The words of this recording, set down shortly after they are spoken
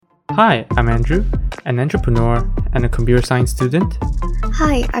Hi, I'm Andrew, an entrepreneur and a computer science student,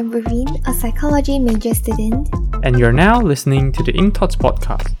 Hi, I'm Raveen, a psychology major student. and you're now listening to the Ink Thoughts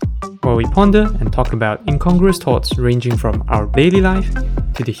podcast, where we ponder and talk about incongruous thoughts ranging from our daily life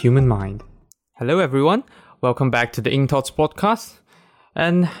to the human mind. Hello, everyone. Welcome back to the Ink Thoughts podcast.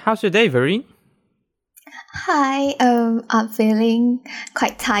 And how's your day, Vereen? Hi, I'm feeling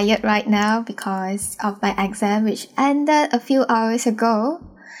quite tired right now because of my exam, which ended a few hours ago.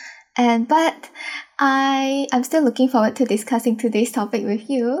 But I'm still looking forward to discussing today's topic with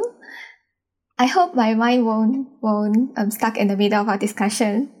you. I hope my mind won't stuck in the middle of our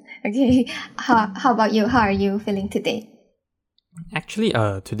discussion. Okay, how about you? How are you feeling today? Actually,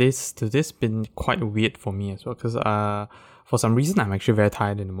 today's been quite weird for me as well because for some reason I'm actually very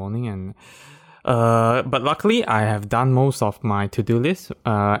tired in the morning and but luckily I have done most of my to-do list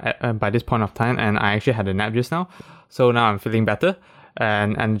by this point of time, and I actually had a nap just now, so now I'm feeling better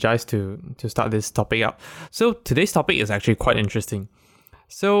and energized to start this topic up. So today's topic is actually quite interesting.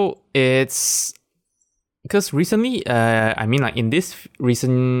 So it's because recently, in this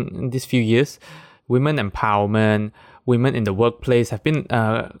few years, women empowerment, women in the workplace have been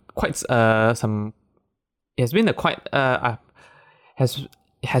quite some. It has been a quite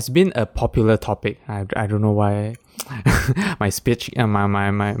has been a popular topic. I don't know why my speech and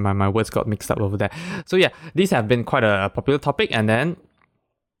my words got mixed up over there. So yeah, these have been quite a popular topic, and then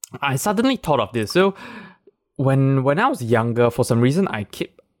I suddenly thought of this. So when I was younger, for some reason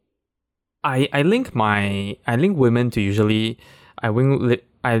I link women to usually I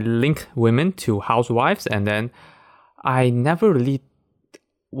link women to housewives, and then I never really,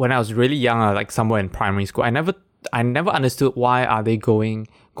 when I was really young, like somewhere in primary school, I never understood why are they going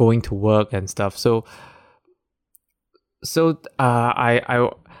to work and stuff. So I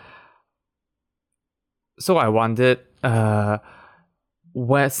wondered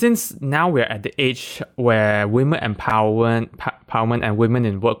where, since now we're at the age where women empowerment and women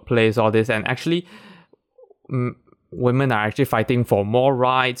in workplace, all this, and actually women are actually fighting for more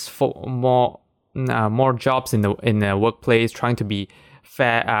rights, for more jobs in the workplace, trying to be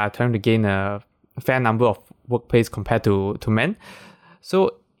fair, trying to gain a fair number of workplace compared to men.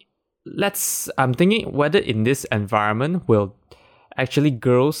 So I'm thinking whether in this environment will actually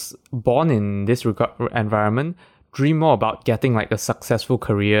girls born in this environment dream more about getting like a successful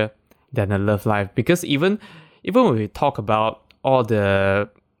career than a love life. Because even when we talk about all the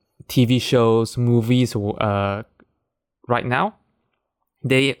TV shows, movies right now,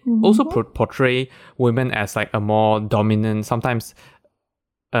 they also portray women as like a more dominant, sometimes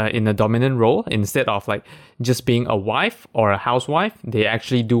in a dominant role, instead of like just being a wife or a housewife. They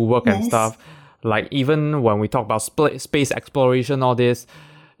actually do work and stuff. Like even when we talk about space exploration, all this,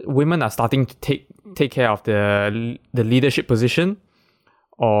 women are starting to take care of the leadership position,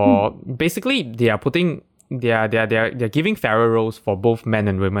 or basically they are giving fairer roles for both men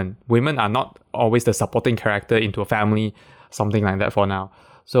and women. Women are not always the supporting character into a family, something like that for now.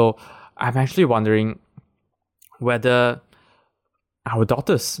 So I'm actually wondering whether our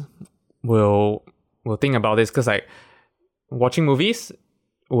daughters will think about this, because like watching movies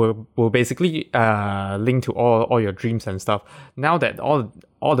will basically link to all your dreams and stuff. Now that all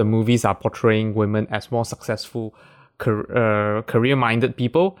the movies are portraying women as more successful, career-minded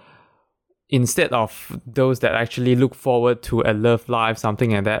people, instead of those that actually look forward to a love life, something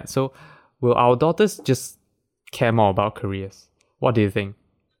like that. So will our daughters just care more about careers? What do you think?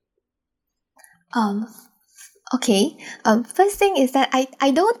 Okay. First thing is that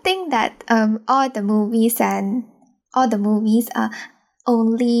I don't think that all the movies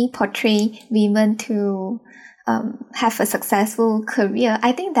only portray women to have a successful career.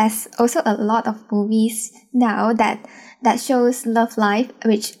 I think there's also a lot of movies now that shows love life,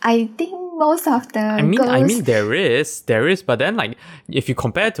 which I think most of the girls... there is, but then like if you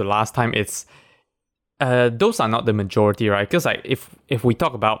compare to last time, it's those are not the majority, right? Because like if we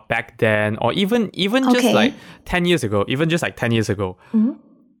talk about back then, or even just like 10 years ago,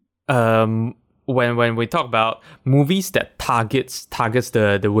 when we talk about movies that targets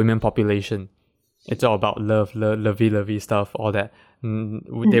the women population, it's all about lovey stuff, all that.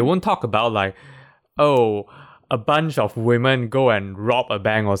 They won't talk about like, oh, a bunch of women go and rob a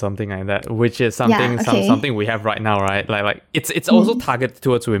bank or something like that, which is something we have right now, right? Like it's also targeted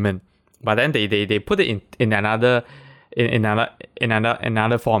towards women. But then they put it in another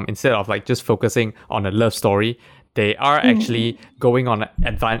form. Instead of like just focusing on a love story, they are actually going on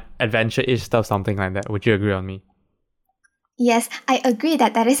adventure-ish stuff, something like that. Would you agree on me? Yes, I agree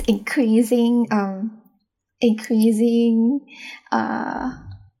that is increasing. There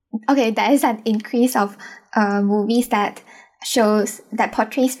is an increase of movies that shows that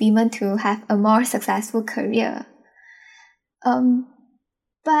portrays women to have a more successful career.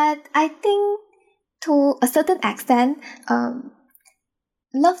 But I think to a certain extent,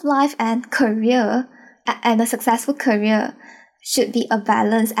 love life and career and a successful career should be a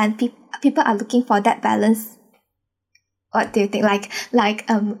balance, and people are looking for that balance. What do you think?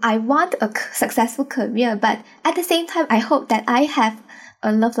 I want a successful career, but at the same time, I hope that I have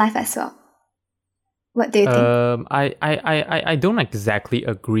a love life as well. What do you think? I don't exactly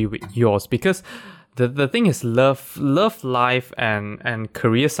agree with yours, because the thing is, love life and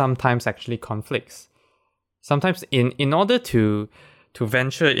career sometimes actually conflicts. Sometimes in order to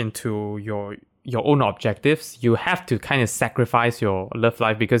venture into your own objectives, you have to kind of sacrifice your love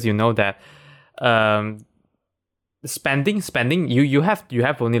life, because you know that spending you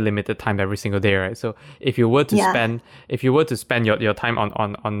have only limited time every single day, right? So if you were to spend your time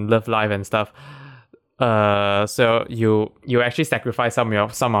on love life and stuff, so you actually sacrifice some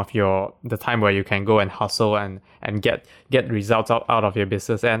of the time where you can go and hustle and get results out of your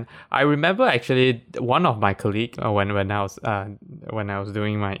business. And I remember actually one of my colleague, when I was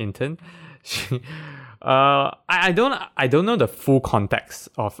doing my intern, she, I don't know the full context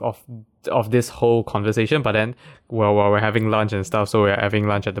of this whole conversation, but then we're having lunch and stuff, so we're having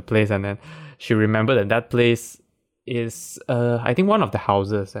lunch at the place, and then she remembered that place is I think one of the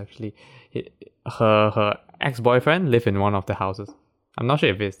houses actually. Her ex-boyfriend lived in one of the houses. I'm not sure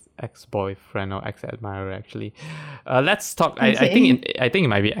if it's ex-boyfriend or ex-admirer actually. Let's talk. Okay. I think it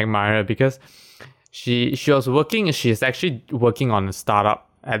might be admirer, because she's actually working on a startup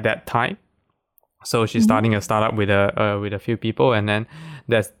at that time. So she's starting a startup with a few people, and then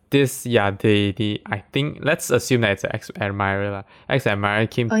there's this I think let's assume that it's an ex-admirer. Ex-admirer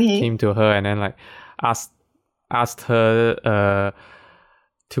came to her and then like asked her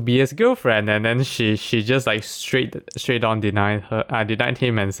to be his girlfriend, and then she just like straight on denied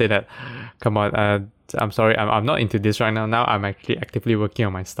him and said that, come on, I'm sorry, I'm not into this right now. Now I'm actually actively working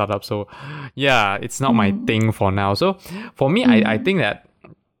on my startup, so yeah, it's not my thing for now. So for me, I think that,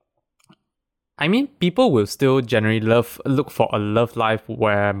 I mean, people will still generally look for a love life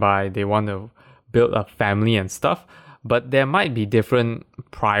whereby they want to build a family and stuff, but there might be different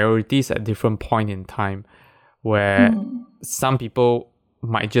priorities at different point in time, where some people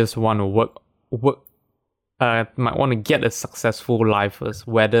might just want to work might want to get a successful life first,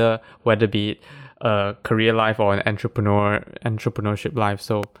 whether be it a career life or an entrepreneurship life.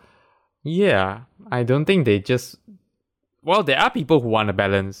 So yeah, I don't think they just, well, there are people who want a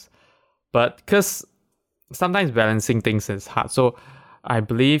balance, but because sometimes balancing things is hard, so I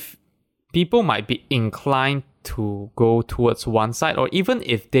believe people might be inclined to go towards one side, or even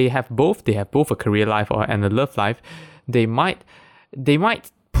if they have both a career life and a love life, they might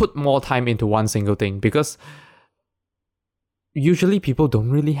put more time into one single thing, because usually people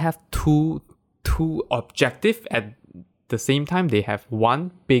don't really have two objectives at the same time. They have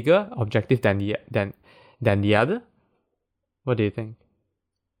one bigger objective than the other. What do you think?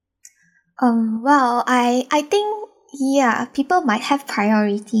 Well, I think, yeah, people might have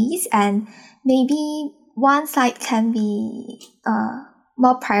priorities, and maybe one side can be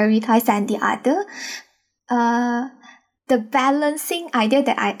more prioritized than the other. The balancing idea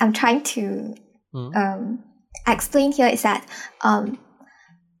that I'm trying to explain here is that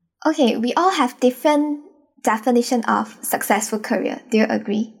okay, we all have different definition of successful career. Do you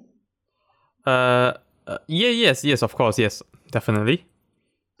agree? Yes, of course, yes, definitely.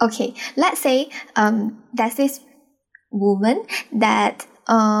 Okay, let's say there's this woman that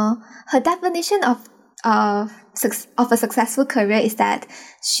her definition of a successful career is that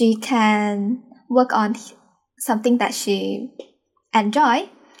she can work on something that she enjoy,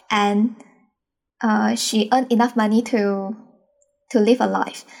 and she earn enough money to live a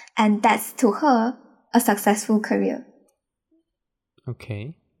life, and that's to her a successful career.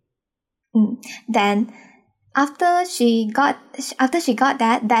 Okay. Then after she got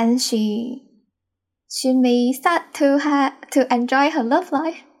that, then she may start to enjoy her love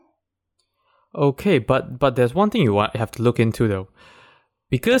life. Okay, but there's one thing you have to look into though,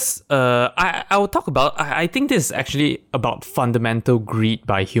 because I will talk about, I think this is actually about fundamental greed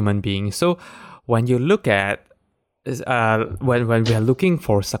by human beings. So when you look at when we are looking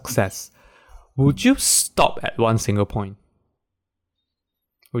for success, would you stop at one single point?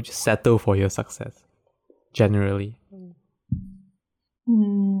 Would you settle for your success generally?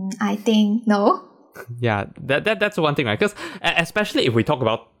 I think no. Yeah, that's one thing, right? Because especially if we talk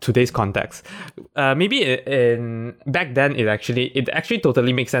about today's context, maybe in back then it actually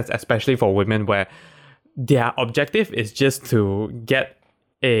totally makes sense, especially for women, where their objective is just to get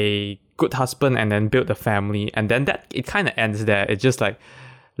a good husband and then build a family, and then that it kind of ends there. It's just like,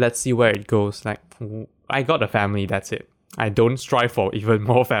 let's see where it goes. Like, I got a family, that's it. I don't strive for even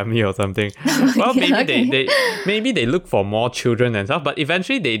more family or something. Well, maybe maybe they look for more children and stuff, but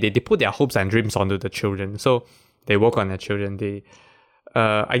eventually they put their hopes and dreams onto the children. So they work on their children.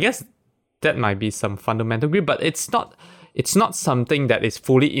 I guess that might be some fundamental group, but it's not something that is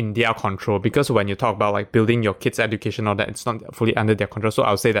fully in their control, because when you talk about like building your kids' education, all that, it's not fully under their control. So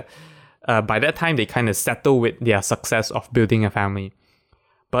I would say that by that time they kind of settle with their success of building a family.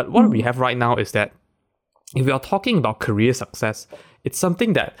 But what we have right now is that if we are talking about career success, it's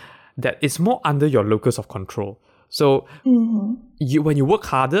something that is more under your locus of control. So when you work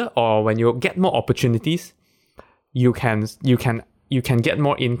harder or when you get more opportunities, you can get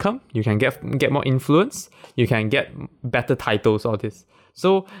more income, you can get more influence, you can get better titles, all this.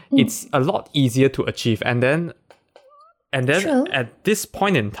 So it's a lot easier to achieve. And then True. At this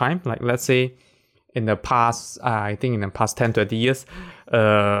point in time, like let's say in the past, I think in the past 10, 20 years,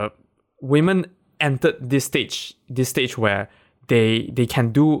 women entered this stage where they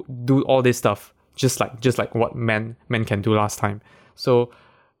can do all this stuff just like what men can do last time. So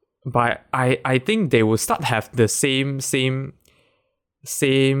but I think they will start have the same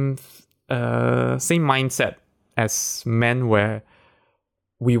mindset as men, where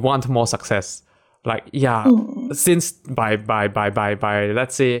we want more success. Like since by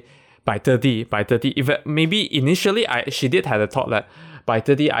let's say by 30, if maybe initially she did have a thought that by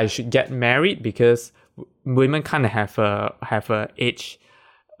 30 I should get married, because women kind of have a age,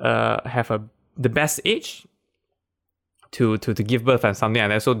 the best age to give birth and something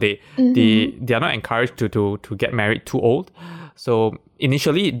like that. So they are not encouraged to get married too old. So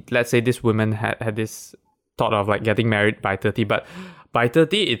initially, let's say this woman had this thought of like getting married by 30, but by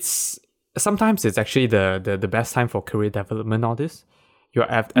 30 sometimes it's actually the best time for career development. All this, you're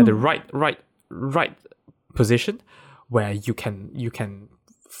at the right position where you can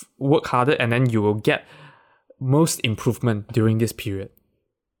work harder, and then you will get most improvement during this period.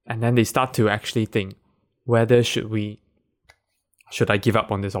 And then they start to actually think, whether should I give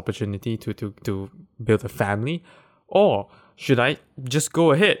up on this opportunity to build a family, or should I just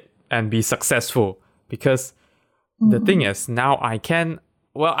go ahead and be successful? Because the thing is, now I can,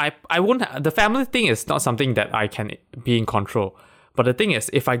 well, I won't, the family thing is not something that I can be in control. But the thing is,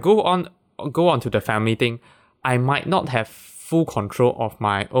 if I go on to the family thing, I might not have full control of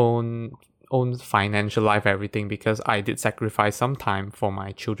my own financial life, everything, because I did sacrifice some time for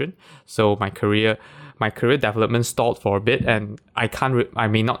my children. So my career development stalled for a bit, and I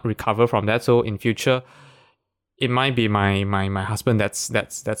may not recover from that. So in future, it might be my husband that's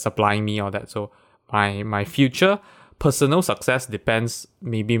supplying me all that. So my future personal success depends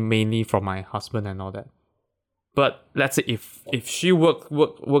maybe mainly from my husband and all that. But let's say if she work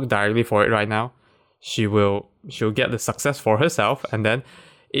directly for it right now, she'll get the success for herself, and then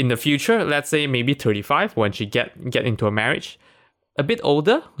in the future, let's say maybe 35, when she get into a marriage, a bit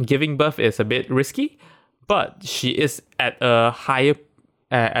older, giving birth is a bit risky, but she is at a higher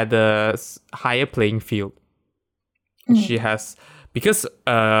playing field. She has, because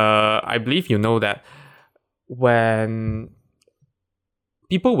I believe you know that when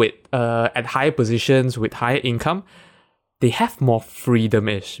people with at higher positions with higher income, they have more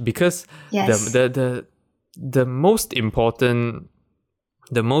freedom-ish, because the most important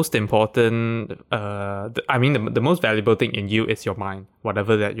the most valuable thing in you is your mind,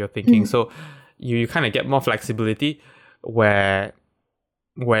 whatever that you're thinking. So you kind of get more flexibility where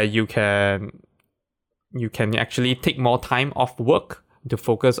you can actually take more time off work to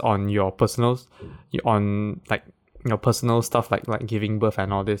focus on your personal stuff, like giving birth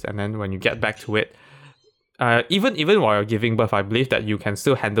and all this. And then when you get back to it, even while you're giving birth, I believe that you can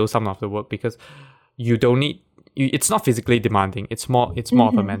still handle some of the work, because you don't need, it's not physically demanding. It's more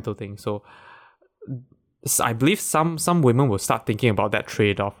of a mental thing. So I believe some women will start thinking about that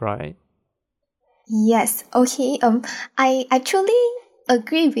trade-off, right? Yes. Okay. I actually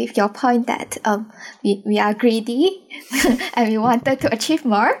agree with your point that we are greedy and we wanted to achieve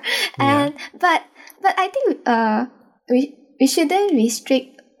more. And but I think we shouldn't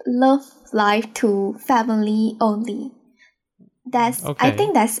restrict love life to family only. That's okay. I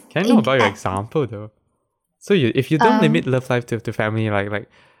think that's. Can I know about your example though? So if you don't limit love life to family, like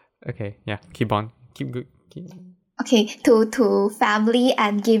okay, yeah, keep on. Okay, to family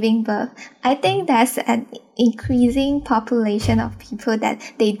and giving birth. I think there's an increasing population of people that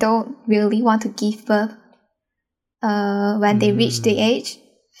they don't really want to give birth when they reach the age.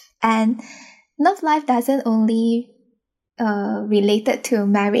 And love life doesn't only related to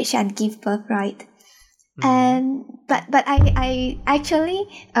marriage and give birth, right? And but I actually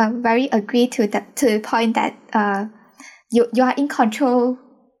very agree to the point that you are in control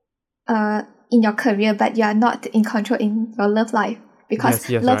in your career, but you are not in control in your love life, because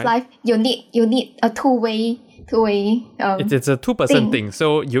Yes, love right. life you need a two-way It's a 2% thing.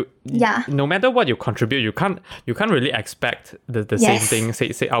 So yeah. no matter what you contribute, you can't really expect the same Yes. thing,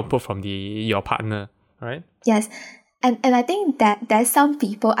 say output from your partner, right? Yes. And I think that there's some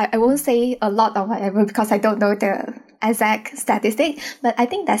people, I won't say a lot or whatever because I don't know the exact statistic, but I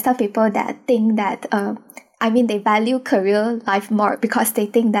think there's some people that think that they value career life more because they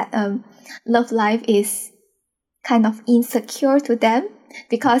think that love life is kind of insecure to them,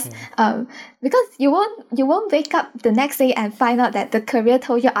 because because you won't wake up the next day and find out that the career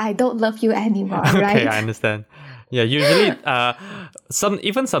told you, I don't love you anymore, Okay, right? I understand. Yeah, usually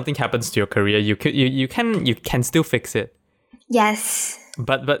something happens to your career, you can still fix it. Yes.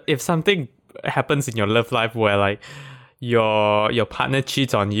 But if something happens in your love life where like your partner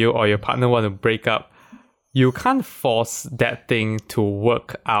cheats on you or your partner want to break up, you can't force that thing to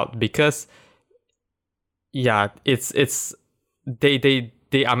work out, because it's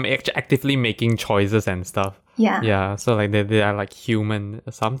they are actively making choices and stuff. Yeah. Yeah, so like they are like human,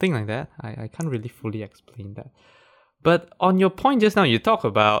 something like that. I can't really fully explain that. But on your point just now, you talk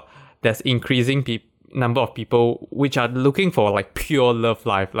about there's increasing number of people which are looking for like pure love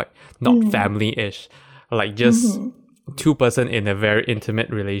life, like not family-ish, like just two-person in a very intimate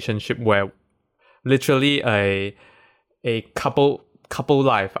relationship where literally a couple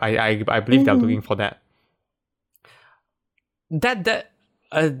life. I believe they're looking for that. That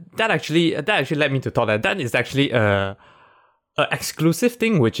actually led me to thought that is actually a exclusive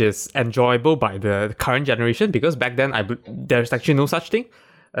thing which is enjoyable by the current generation, because back then there's actually no such thing.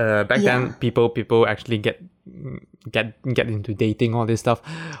 Back then people actually get into dating, all this stuff,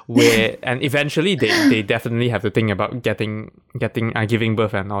 where and eventually they definitely have to think about giving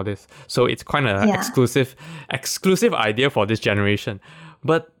birth and all this. So it's kind of exclusive idea for this generation.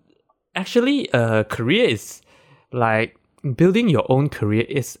 But actually career is like building your own career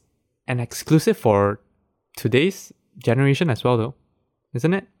is an exclusive for today's generation as well, though,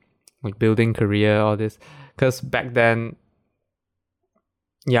 isn't it? Like building career, all this, because back then,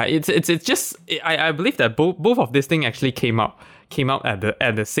 yeah, it's just I believe that both of this thing actually came out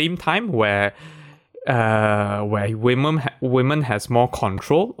at the same time, where women has more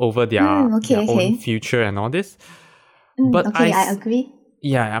control over their own future and all this. But I agree.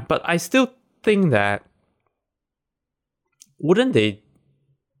 Yeah, but I still think that wouldn't they?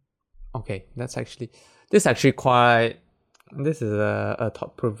 Okay, this is a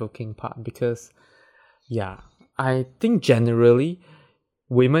thought-provoking part, because I think generally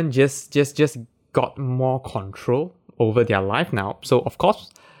women just got more control over their life now. So of course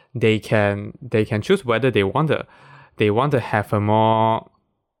they can choose whether they want to have a more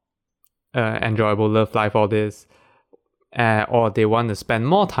enjoyable love life, all this, or they want to spend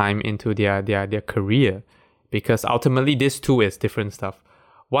more time into their career, because ultimately this two is different stuff.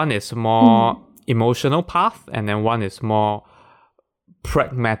 One is more emotional path, and then one is more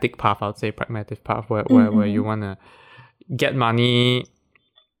pragmatic path. I would say pragmatic path, where you want to get money,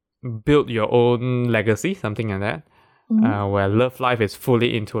 build your own legacy, something like that. Where love life is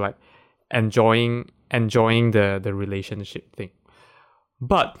fully into like enjoying the relationship thing.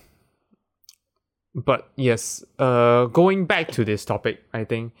 But yes, going back to this topic, I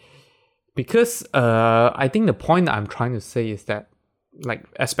think, because I think the point I'm trying to say is that, like,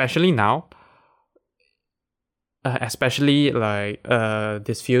 especially now, especially like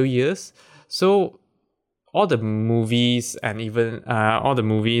this few years, so all the movies and even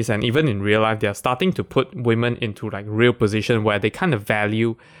in real life, they're starting to put women into like real position where they kind of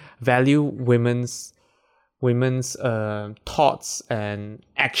value women's thoughts and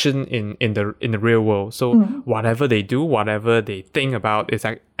action in the real world. So whatever they do, whatever they think about is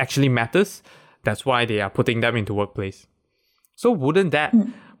actually matters. That's why they are putting them into workplace. So wouldn't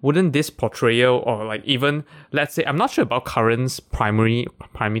this portrayal, or like even, let's say, I'm not sure about current primary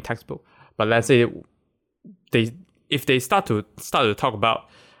textbook, but let's say if they start to talk about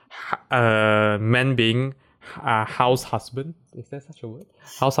men being house husband, is there such a word?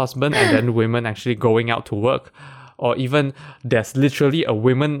 House husband, and then women actually going out to work, or even there's literally a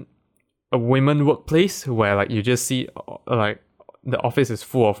women workplace where like you just see like the office is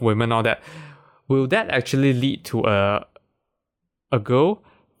full of women, all that. Will that actually lead to a girl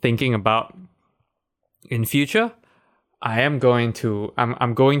thinking about, in future, I'm going to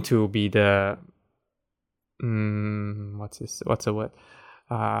be the what's the word?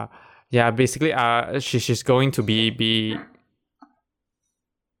 Basically she's going to be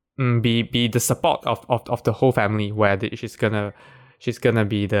be the support of the whole family, where she's gonna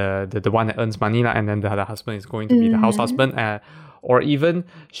be the one that earns money, and then the husband is going to be the house husband, or even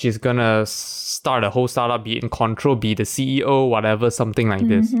she's gonna start a whole startup, be in control, be the CEO, whatever, something like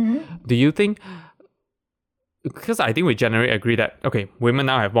this. Do you think? Because I think we generally agree that, okay, women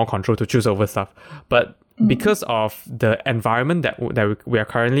now have more control to choose over stuff, but because of the environment that we are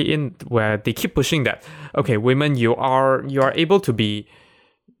currently in, where they keep pushing that, okay, women, you are able to be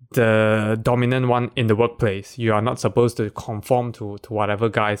the dominant one in the workplace. You are not supposed to conform to whatever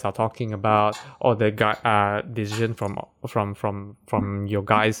guys are talking about, or the guy decision from your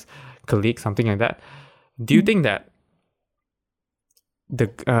guys colleagues, something like that. Do you think that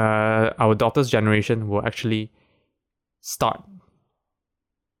our daughter's generation will actually start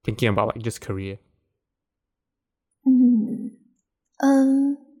thinking about like just career?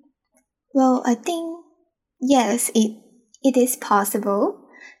 Well, I think yes, it is possible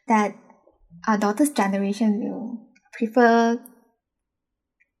that our daughter's generation will prefer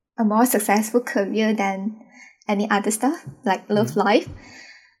a more successful career than any other stuff like love life.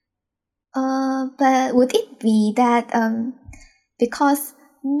 But would it be that because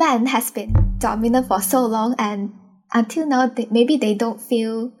men has been dominant for so long, and until now maybe they don't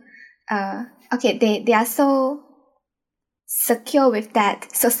feel they are so secure with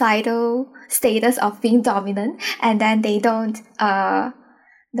that societal status of being dominant, and then they don't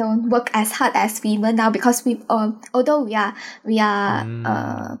work as hard as women now, because we although we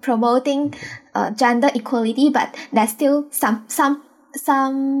are promoting gender equality, but there's still some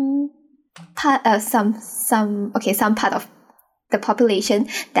part some part of the population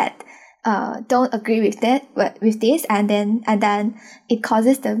that don't agree with this, and then it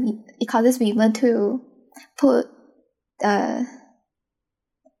causes women to put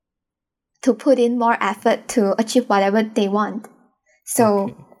in more effort to achieve whatever they want.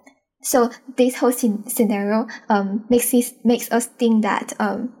 So this whole scenario makes us think that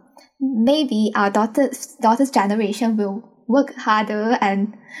maybe our daughter's generation will work harder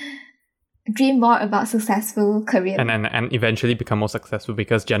and dream more about successful career, and eventually become more successful,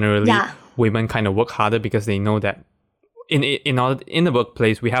 because generally women kind of work harder because they know that in the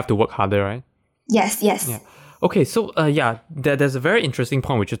workplace we have to work harder, right? Yes. Yeah. Okay, so there's a very interesting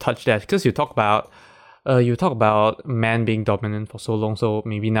point which you touched at, because you talk about men being dominant for so long. So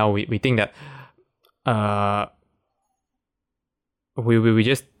maybe now we think that we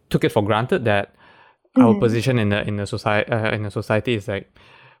just took it for granted that our position in the society is like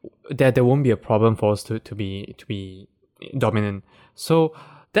that there won't be a problem for us to be dominant. So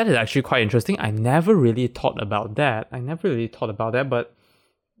that is actually quite interesting. I never really thought about that, but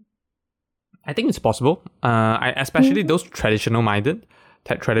I think it's possible. Especially those traditional minded,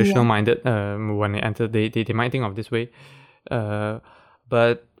 when they enter, they might think of this way.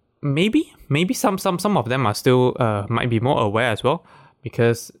 But maybe some of them are still might be more aware as well,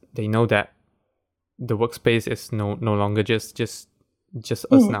 because they know that the workspace is no longer just us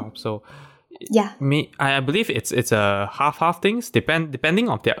now. So I believe it's a half things, depending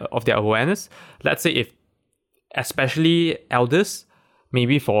of their awareness. Let's say if especially elders,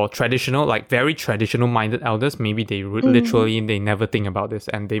 maybe for traditional, like very traditional minded elders, maybe they literally they never think about this,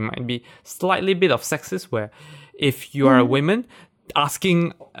 and they might be slightly bit of sexist, where if you are a woman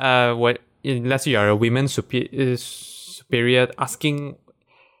asking let's say you are a women superior asking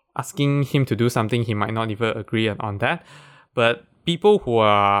him to do something, he might not even agree on that. But people who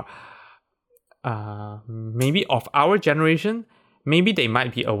are maybe of our generation, maybe they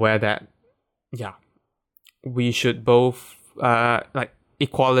might be aware that we should both like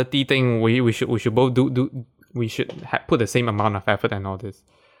equality thing, we should both do we should put the same amount of effort and all this.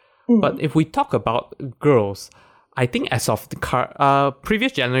 But if we talk about girls, I think as of the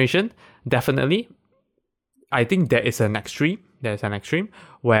previous generation, definitely I think there's an extreme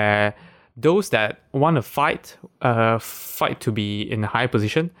where those that want to fight to be in a high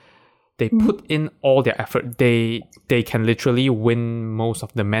position, they put in all their effort. They can literally win most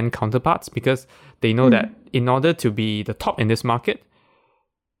of the men counterparts, because they know that in order to be the top in this market,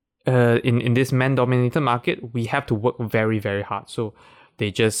 in this man-dominated market, we have to work very, very hard. So they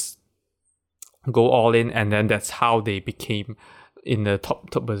just go all in, and then that's how they became in the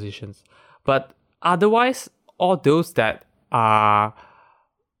top positions. But otherwise, all those that are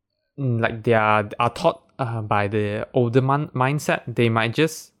like they are taught by the older mindset, they might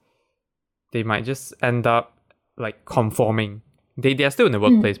just end up like conforming. They are still in the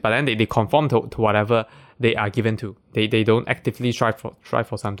workplace, but then they conform to whatever they are given to. They don't actively strive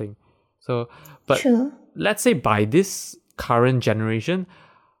for something. So, but let's say by this current generation,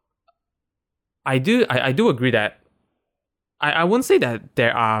 I do agree that I wouldn't say that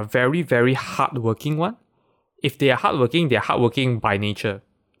there are very, very hardworking one. If they are hardworking, they are hardworking by nature.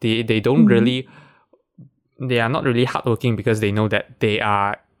 They don't really, they are not really hardworking because they know that they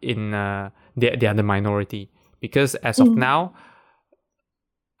are they are the minority. Because as of now,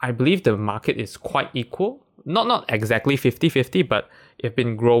 I believe the market is quite equal. Not exactly 50-50, but it's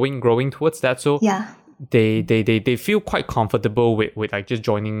been growing towards that. So Yeah. they feel quite comfortable with like just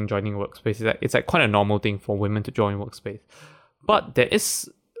joining workspace. It's like quite a normal thing for women to join workspace. But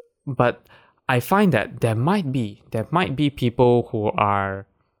I find that there might be people who are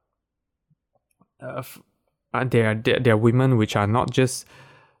they're women which are not just,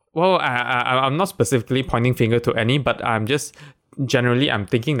 well, I'm not specifically pointing finger to any, but I'm just generally I'm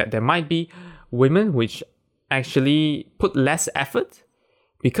thinking that there might be women which actually put less effort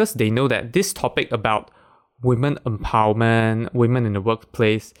because they know that this topic about women empowerment, women in the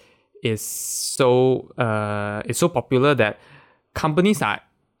workplace is so popular that companies are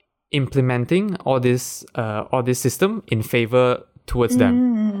implementing all this system in favor towards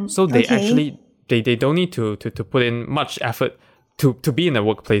them. So they actually they don't need to put in much effort to be in the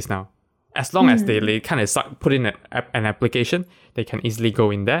workplace now. As long as they kind of put in an application, they can easily go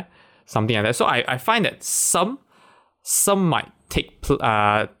in there, something like that. So I find that some might take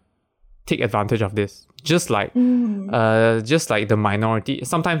advantage of this. Just like the minority,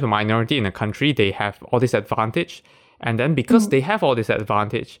 sometimes the minority in a country, they have all this advantage, and then because they have all this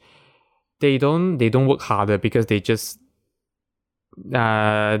advantage, they don't work harder because they just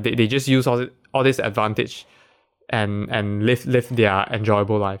they just use all this advantage and live their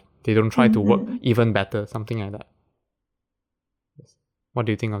enjoyable life. They don't try to work even better, something like that. What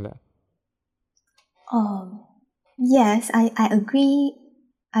do you think of that? Yes, I agree.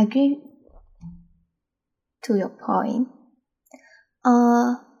 I agree to your point.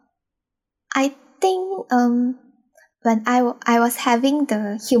 I think when I was having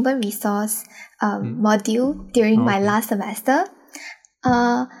the human resource module during my last semester,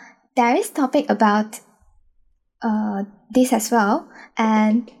 there is topic about this as well,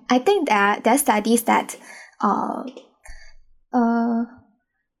 and I think there are studies that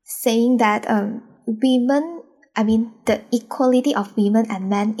saying that women, I mean the equality of women and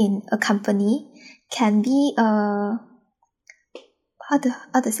men in a company can be how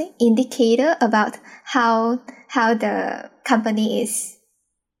to say indicator about how the company is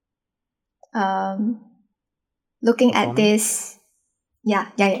looking at this. Yeah.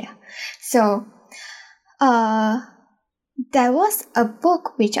 So there was a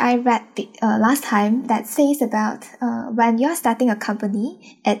book which I read last time that says about when you're starting a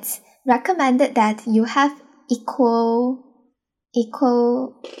company, it's recommended that you have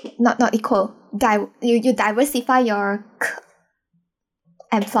not equal, you diversify your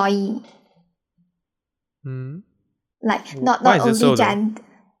employee. Like not only gender.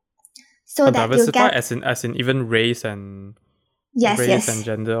 So that diversify you get as in even race and yes and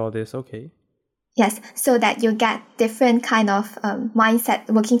gender, all this. Okay. Yes, so that you get different kind of mindset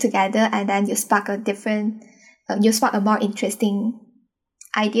working together, and then you spark a more interesting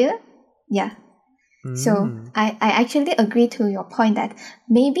idea. Yeah. So I actually agree to your point that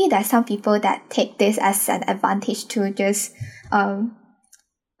maybe there's some people that take this as an advantage to just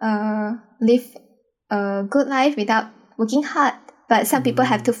live a good life without working hard. But some people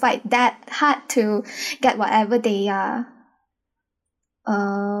have to fight that hard to get whatever they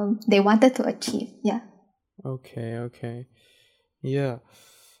wanted to achieve. Yeah. Okay. Yeah.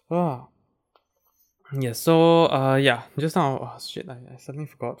 Yeah, so just now, I suddenly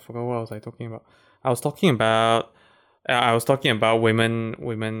forgot what I was talking about. I was talking about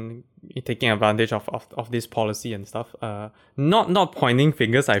women taking advantage of this policy and stuff. Not pointing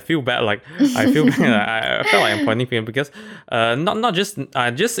fingers. I feel bad. I feel I felt like I'm pointing fingers because not just I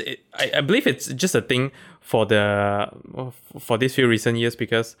believe it's just a thing for these few recent years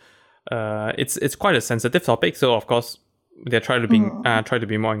because it's quite a sensitive topic. So of course they try to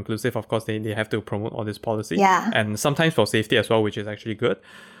be more inclusive. Of course they have to promote all this policy. Yeah. And sometimes for safety as well, which is actually good.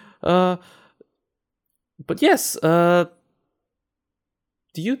 But yes, do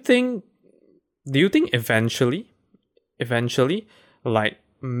you think eventually like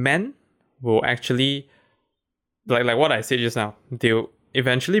men will actually like what I said just now, they'll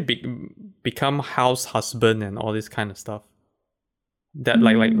eventually become house husband and all this kind of stuff? That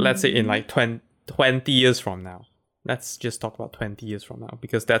like let's say in like 20 years from now. Let's just talk about 20 years from now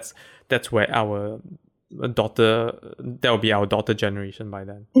because that's where our daughter, that will be our daughter generation by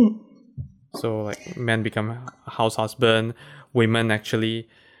then. So like men become house husband, women actually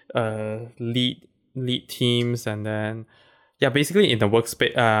lead teams, and then basically in the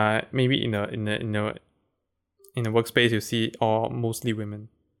workspace, maybe in a in the workspace you see are mostly women.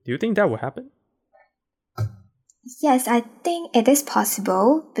 Do you think that will happen? Yes, I think it is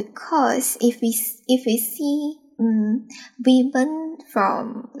possible because if we see women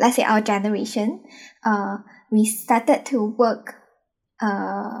from, let's say, our generation, we started to work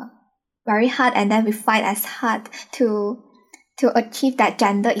very hard, and then we fight as hard to achieve that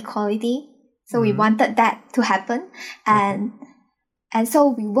gender equality. So we wanted that to happen, and so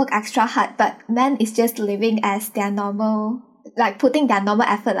we work extra hard. But men is just living as their normal, like putting their normal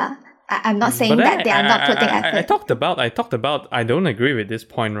effort lah. I'm not saying that they are not putting effort. I talked about. I don't agree with this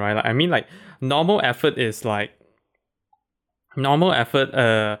point, right? Like, I mean, like normal effort is like normal effort.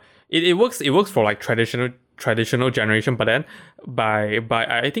 It works. It works for like traditional generation. But then by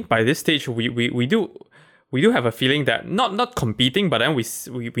I think by this stage we do have a feeling that not competing, but then we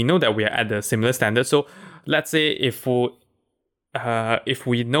know that we are at the similar standard. So let's say if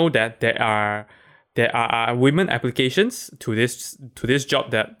we know that there are women applications to this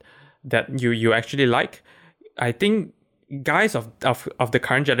job that you actually like, I think guys of the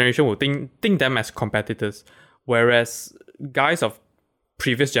current generation will think them as competitors, whereas guys of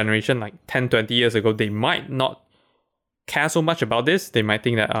previous generation, like 10-20 years ago, they might not care so much about this. They might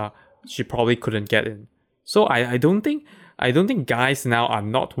think that she probably couldn't get in. So I don't think guys now are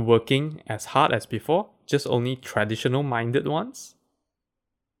not working as hard as before, just only traditional minded ones.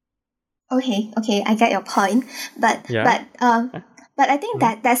 Okay, I get your point, but I think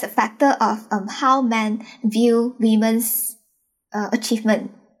that that's a factor of how men view women's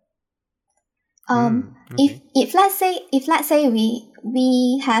achievement. Okay. If let's say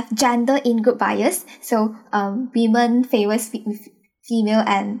we have gender in-group bias, so women favors female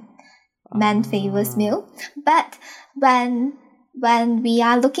and men favors male. But when we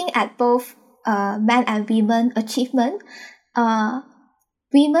are looking at both men and women achievement,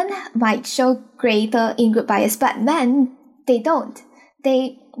 women might show greater in-group bias, but men, they don't.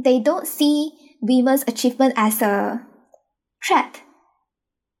 They don't see women's achievement as a threat.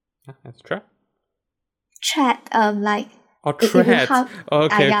 That's threat. Threat, like. Oh, threat.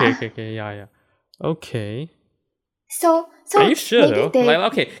 Okay, yeah. Okay. So are you sure though?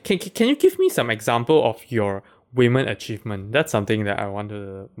 Like, okay, can you give me some example of your women achievement? That's something that I want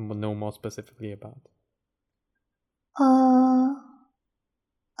to know more specifically about.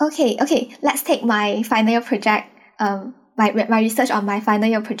 Okay. Let's take my final year project. My research on my final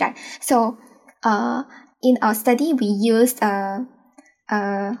year project. So, in our study, we used what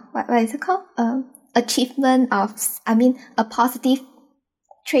is it called? Achievement of, a positive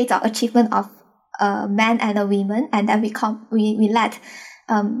trait or achievement of a man and a woman, and then we let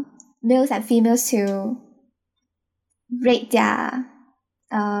males and females to rate their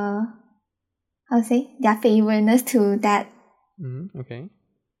their favorableness to that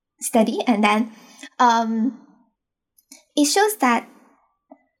study, and then it shows that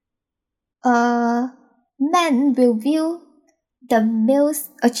men will view the male's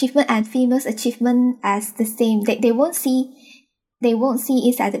achievement and female's achievement as the same. They won't see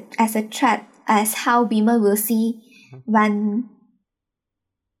it as a threat, as how women will see when.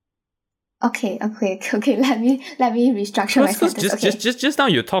 Okay. Let me restructure my sentence. Okay. Just now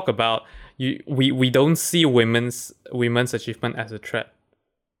you talk about we don't see women's achievement as a threat,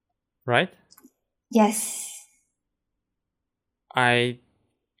 right? Yes. And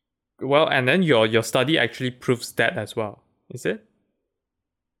then your study actually proves that as well, is it?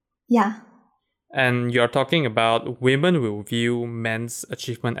 Yeah. And you're talking about women will view men's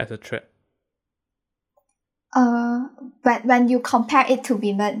achievement as a threat. But when you compare it to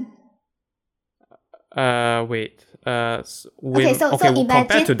women. Wait. So imagine,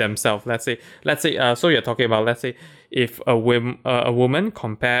 compared to themselves. Let's say. So you're talking about, let's say, if a woman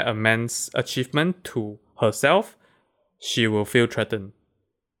compare a man's achievement to herself, she will feel threatened.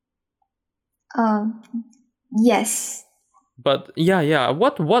 Yes. But yeah.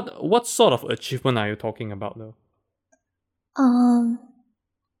 What sort of achievement are you talking about though?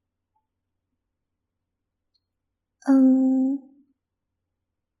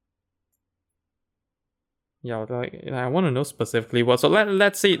 Yeah, like I want to know specifically what. So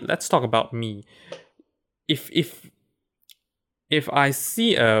let's talk about me. If I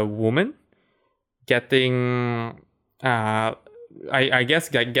see a woman getting I guess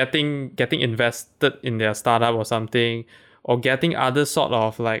getting invested in their startup or something, or getting other sort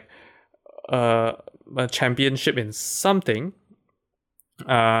of like a championship in something.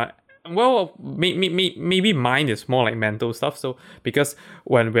 Well, maybe mine is more like mental stuff. So because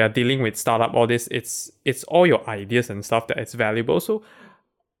when we are dealing with startup, all this, it's all your ideas and stuff that is valuable. So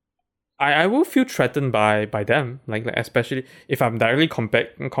I will feel threatened by them, like especially if I'm directly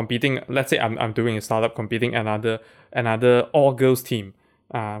competing. Let's say I'm doing a startup, competing another all girls team,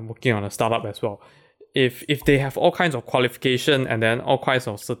 working on a startup as well. If they have all kinds of qualification and then all kinds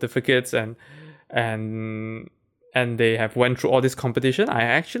of certificates and they have went through all this competition,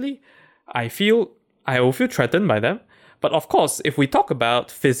 I will feel threatened by them. But of course, if we talk about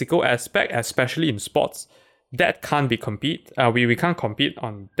physical aspect, especially in sports, that can't be we can't compete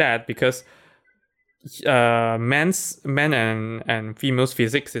on that because men and females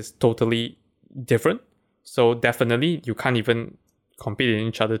physics is totally different. So definitely you can't even compete in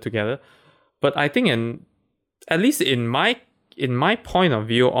each other together. But I think at least in my point of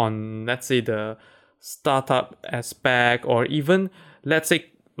view on, let's say, the startup aspect, or even let's say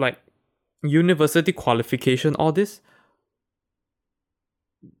like university qualification, all this,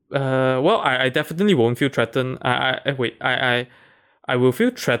 I definitely won't feel threatened. I will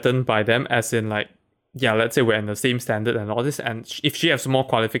feel threatened by them, as in like, yeah, let's say we're in the same standard and all this, and if she has more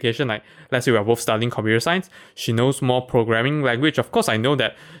qualification, like let's say we're both studying computer science, she knows more programming language, of course I know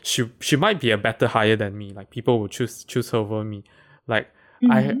that she might be a better hire than me. Like people will choose her over me. Like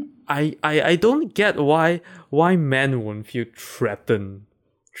I don't get why men won't feel threatened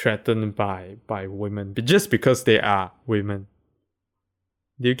by women just because they are women.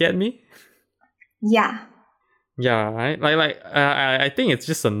 Do you get me? Yeah. Yeah, right. I think it's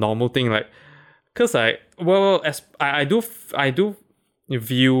just a normal thing. Like, cause I do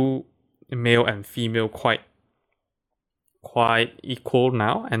view male and female quite equal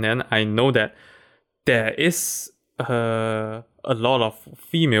now, and then I know that there is a lot of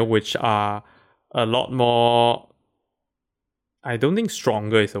female which are a lot more. I don't think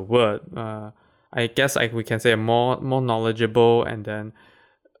stronger is a word. I guess we can say more knowledgeable, and then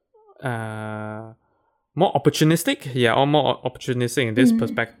more opportunistic, or more opportunistic in this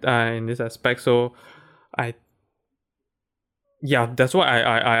perspective, in this aspect. So that's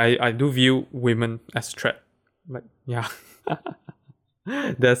why I do view women as threat. Like, yeah.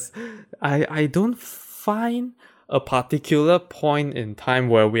 I don't find a particular point in time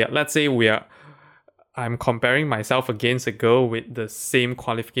where I'm comparing myself against a girl with the same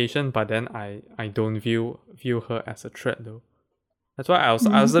qualification, but then I don't view her as a threat though. That's why I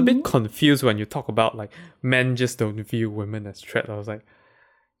was a bit confused when you talk about like men just don't view women as threat. I was like,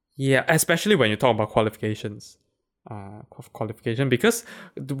 yeah, especially when you talk about qualifications. Qualification, because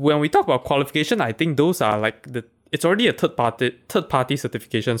when we talk about qualification, I think those are like it's already a third party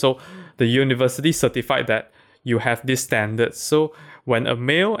certification. So the university certified that you have this standard. So when a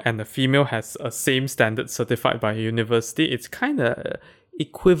male and a female has a same standard certified by a university, it's kind of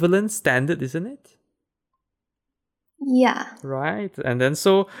equivalent standard, isn't it? Yeah. Right. And then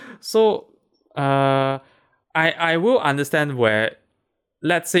I will understand where,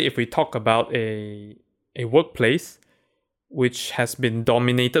 let's say if we talk about a workplace which has been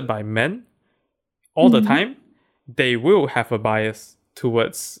dominated by men all the time, they will have a bias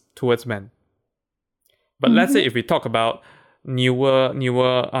towards men. But let's say if we talk about newer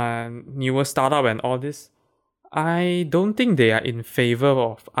startup and all this, I don't think they are in favor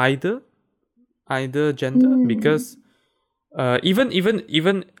of either gender, because even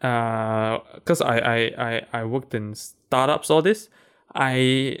because I worked in startups, all this,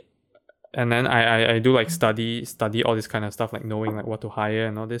 I do like study all this kind of stuff, like knowing like what to hire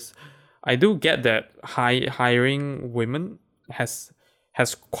and all this. I do get that hiring women has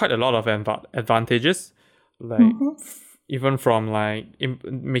quite a lot of advantages, like even from like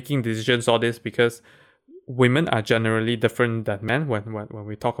making decisions, all this, because women are generally different than men when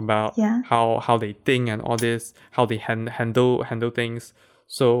we talk about how they think and all this, how they handle things.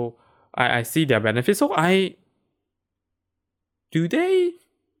 So I see their benefits. So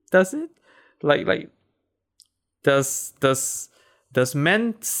does it like does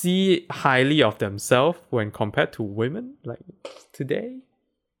men see highly of themselves when compared to women like today?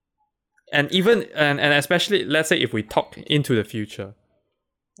 And even and especially, let's say if we talk into the future,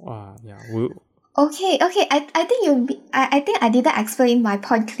 Okay. I think I think I didn't explain my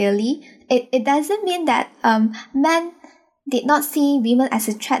point clearly. It doesn't mean that men did not see women as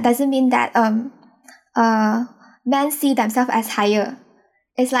a threat. Doesn't mean that men see themselves as higher.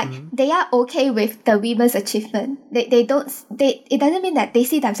 It's like they are okay with the women's achievement. It doesn't mean that they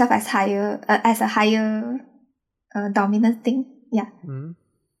see themselves as higher, as a higher dominant thing. Yeah.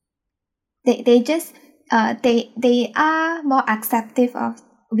 They just they are more accepting of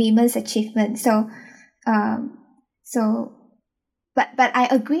women's achievement. So but I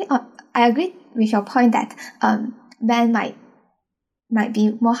agree with your point that men might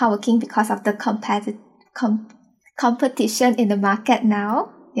be more hardworking because of the competition in the market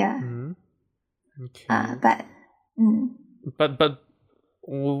now. Yeah. Okay. But But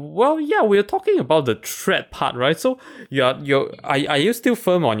well, yeah, we're talking about the threat part, right? So are you still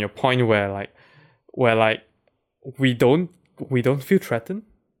firm on your point where like we don't feel threatened?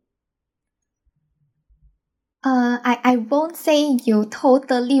 I won't say you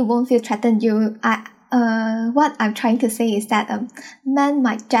totally won't feel threatened. What I'm trying to say is that men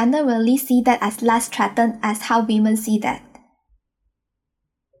might generally see that as less threatened as how women see that.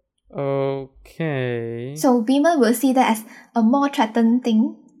 Okay. So women will see that as a more threatened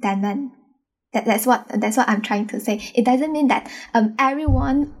thing than men. That's what I'm trying to say. It doesn't mean that every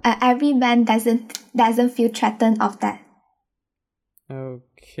man doesn't feel threatened of that.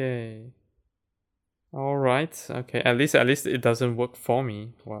 Okay. All right. Okay. At least it doesn't work for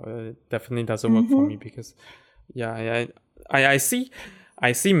me. Well, it definitely doesn't work for me because, yeah, I see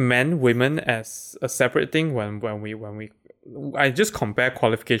men, women as a separate thing when we I just compare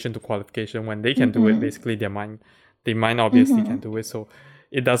qualification to qualification. When they can do it, basically they might obviously can do it. So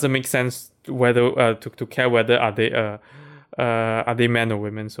it doesn't make sense whether to care whether are they men or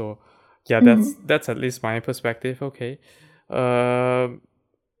women. So yeah, that's at least my perspective. Okay. Well,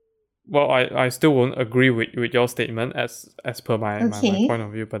 I still won't agree with your statement as per my point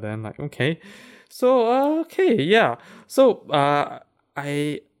of view, but then like okay. So okay, yeah. So I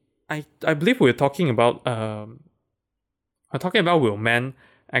believe we're talking about will men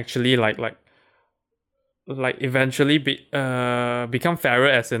actually like eventually become fairer,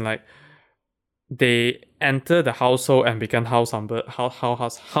 as in like they enter the household and become house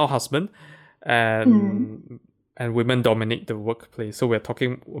husband, and women dominate the workplace. So we're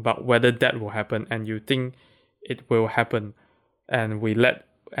talking about whether that will happen, and you think it will happen, and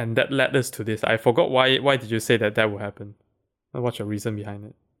that led us to this. I forgot why did you say that will happen? What's your reason behind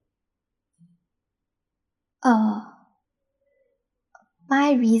it?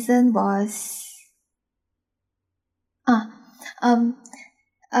 My reason was my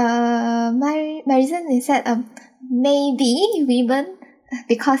reason is that maybe women,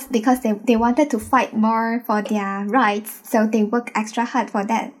 because they wanted to fight more for their rights, so they work extra hard for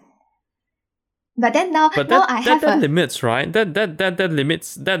that. But then now that limits, right? That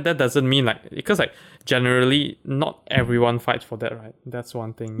limits. That doesn't mean like, because like generally not everyone fights for that, right? That's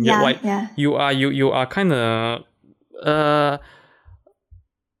one thing. Yeah. You are kind of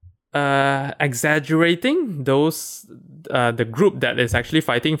exaggerating those the group that is actually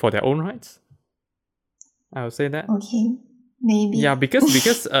fighting for their own rights. I would say that. Okay, maybe. Yeah, because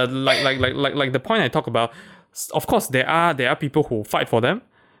like the point I talk about. Of course, there are people who fight for them,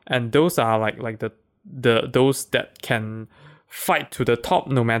 and those are like the those that can fight to the top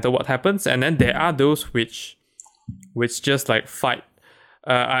no matter what happens, and then there are those which just like fight.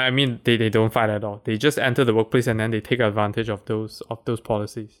 I mean, they don't fight at all. They just enter the workplace and then they take advantage of those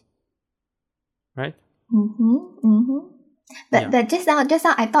policies, right? But just now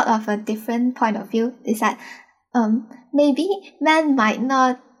I thought of a different point of view. Is that maybe men might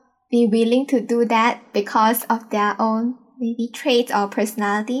not be willing to do that because of their own maybe traits or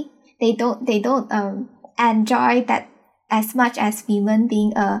personality. They don't enjoy that as much as women,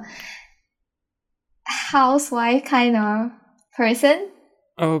 being a housewife kind of person.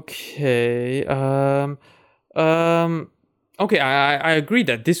 Okay. Okay, I agree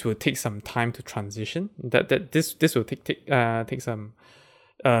that this will take some time to transition. That this will take some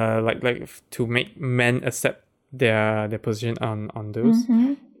like to make men accept their position on those.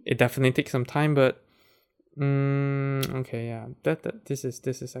 It definitely takes some time, but okay, yeah. That this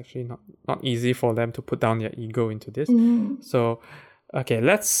is actually not easy for them to put down their ego into this. So okay,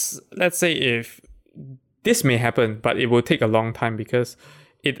 let's say if this may happen, but it will take a long time because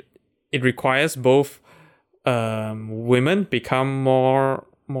it requires both women become more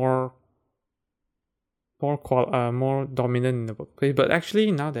dominant in the workplace. But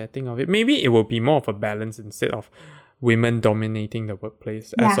actually, now that I think of it, maybe it will be more of a balance instead of women dominating the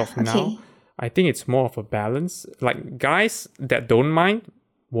workplace. As of now, I think it's more of a balance. Like guys that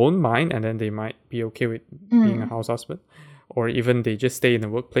won't mind, and then they might be okay with being a house husband, or even they just stay in the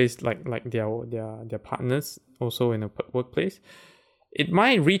workplace like their partners also in the workplace. It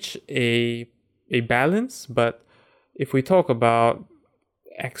might reach a balance, but if we talk about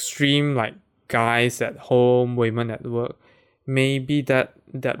extreme like guys at home, women at work, maybe that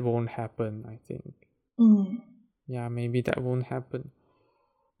won't happen, I think. Yeah, maybe that won't happen.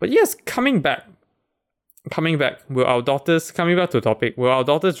 But yes, coming back, will our daughters, coming back to the topic, will our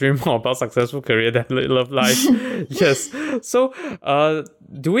daughters dream more about successful career than love life? Yes. So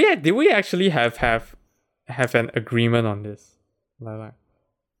do we actually have an agreement on this? Like,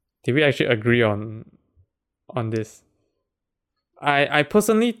 did we actually agree on this? I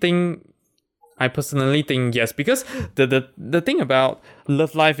personally think I personally think yes, because the thing about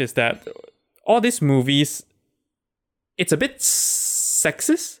Love Life is that all these movies, it's a bit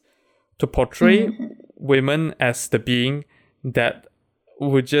sexist to portray women as the being that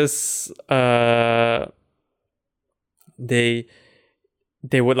would just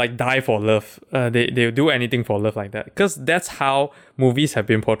they would like die for love. They would do anything for love like that, because that's how movies have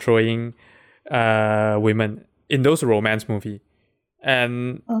been portraying women in those romance movie.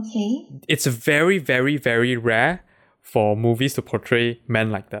 And it's very, very, very rare for movies to portray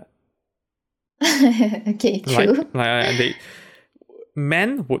men like that. Okay, true.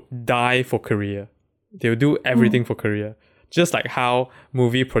 Men would die for career. They will do everything for career. Just like how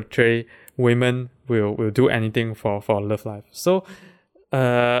movie portray women will do anything for love life. So,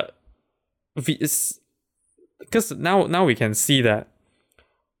 because now we can see that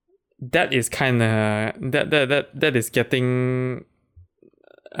is kind of that is getting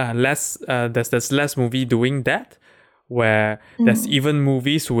less. There's less movie doing that, where there's even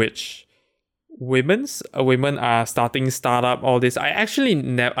movies which women are starting startup, all this. I actually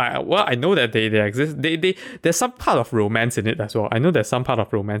I know that they exist. There's some part of romance in it as well. I know there's some part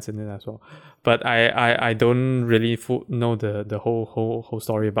of romance in it as well, but I don't really know the whole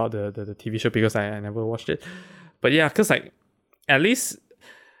story about the TV show, because I never watched it. But yeah, because like at least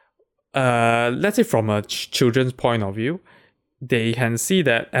let's say from a children's point of view, they can see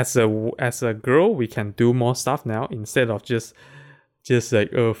that as a girl we can do more stuff now, instead of just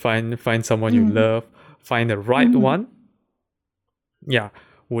like, oh, find someone you love, find the right one. Yeah.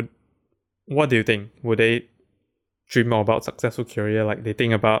 What do you think? Would they dream more about successful career? Like they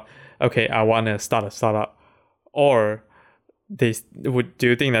think about, okay, I want to start a startup, or do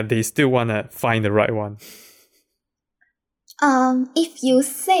you think that they still want to find the right one? If you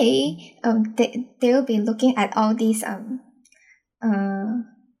say they will be looking at all these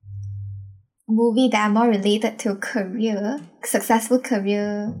movie that are more related to successful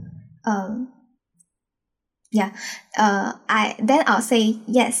career, I'll say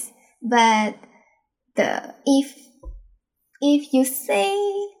yes. But if you say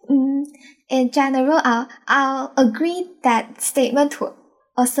in general, I'll agree that statement to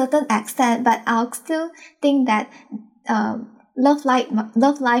a certain extent, but I'll still think that love life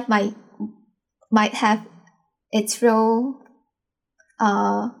might have its role.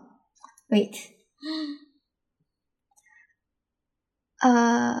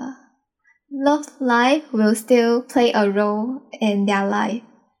 Love life will still play a role in their life.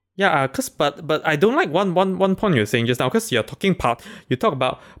 Yeah, but I don't like one point you're saying just now, because you talk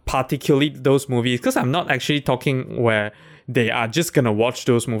about particularly those movies, because I'm not actually talking where they are just gonna watch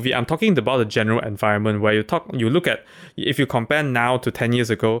those movies. I'm talking about the general environment where you look at, if you compare now to 10 years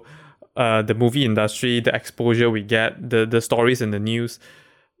ago, the movie industry, the exposure we get, the stories in the news.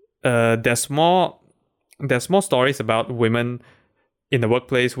 There's more stories about women in the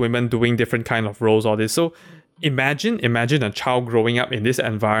workplace, women doing different kind of roles, all this. So imagine a child growing up in this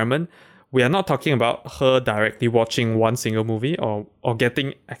environment. We are not talking about her directly watching one single movie or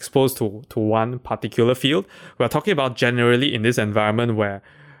getting exposed to one particular field. We are talking about generally in this environment where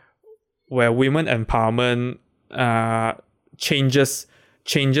women empowerment changes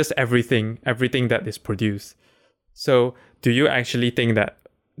everything that is produced. So do you actually think that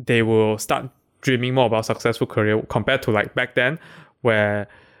they will start dreaming more about successful career compared to like back then, where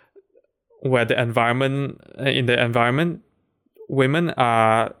the environment women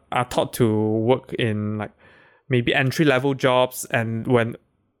are taught to work in like maybe entry level jobs, and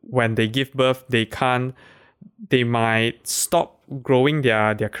when they give birth they might stop growing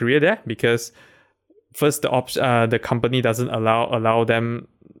their career there, because first the company doesn't allow them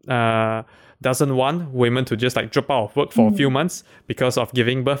doesn't want women to just like drop out of work for a few months because of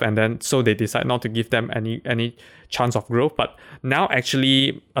giving birth, and then so they decide not to give them any chance of growth. But now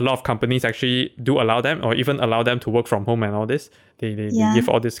actually a lot of companies actually do allow them, or even allow them to work from home and all this. They give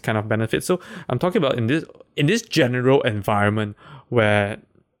all this kind of benefits. So I'm talking about in this general environment where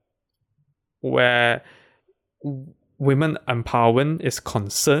women empowerment is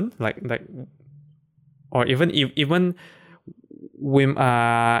concerned, like or even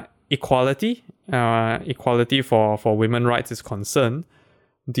women equality for women rights is concerned,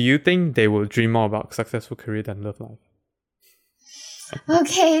 do you think they will dream more about successful career than love life?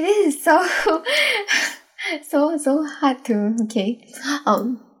 Okay, this is so hard to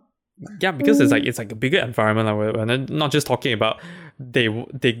Yeah, because it's like a bigger environment. Like we're not just talking about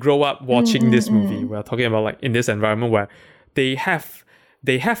they grow up watching this movie. We're talking about like in this environment where they have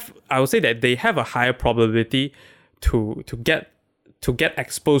I would say that they have a higher probability to get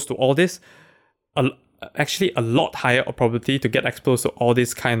exposed to all this actually a lot higher probability to get exposed to all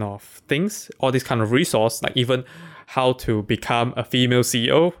these kind of things, all these kind of resource, like even how to become a female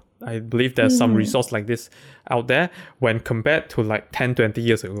CEO. I believe there's some resource like this out there when compared to like 10, 20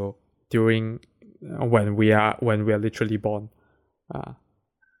 years ago during when we are literally born.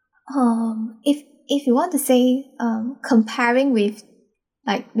 If you want to say comparing with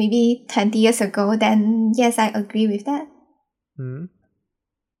like maybe 20 years ago, then yes, I agree with that.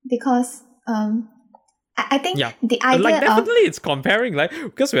 Because I think the idea like definitely it's comparing, like,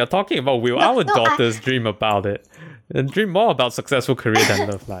 because we are talking about will our daughters dream about it and dream more about successful career than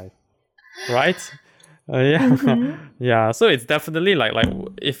love life, right? Yeah. So it's definitely like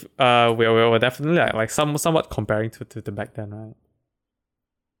if we're definitely like somewhat comparing to the back then, right?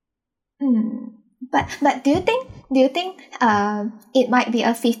 But do you think it might be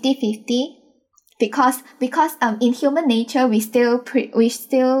a 50-50? Because in human nature we still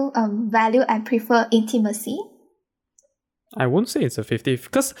value and prefer intimacy. I won't say it's a 50,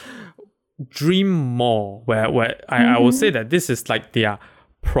 because dream more where I would say that this is like their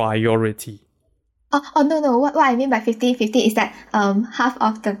priority. No, what I mean by 50-50 is that half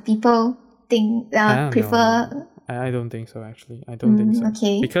of the people prefer. No. I don't think so, actually. I don't think so.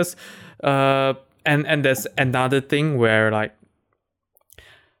 Okay. Because and there's another thing where like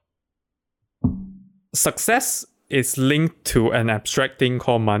success is linked to an abstract thing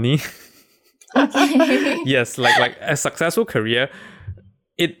called money. Okay. Yes, like a successful career,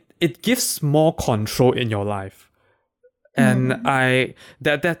 it gives more control in your life. And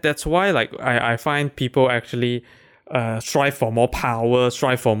that's why like I find people actually strive for more power,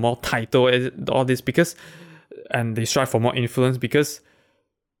 strive for more title, all this, and they strive for more influence, because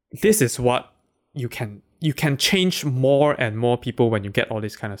this is what you can change more and more people when you get all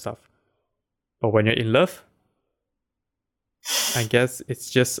this kind of stuff. But when you're in love, I guess it's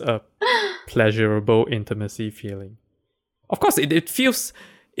just a pleasurable intimacy feeling. Of course, it feels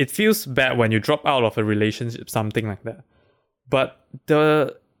bad when you drop out of a relationship, something like that. But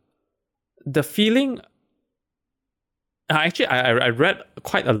the feeling, actually, I read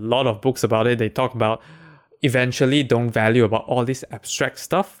quite a lot of books about it. They talk about eventually don't value about all this abstract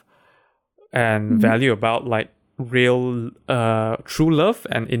stuff and value about like real true love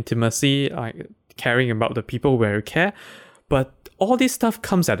and intimacy, like caring about the people where you care. But all this stuff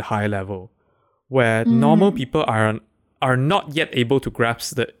comes at a high level where normal people are not yet able to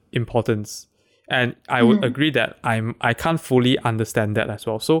grasp the importance. And I would agree that I can't fully understand that as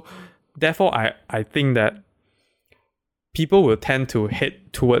well. So therefore I think that people will tend to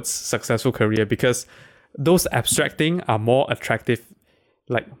head towards successful career because those abstract things are more attractive,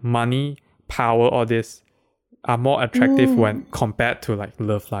 like money, power, all this are more attractive when compared to like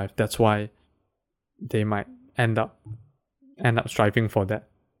love life. That's why they might end up striving for that.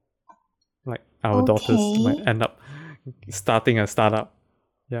 Like our daughters might end up starting a startup.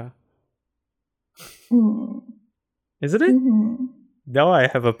 Yeah. Isn't it? Now I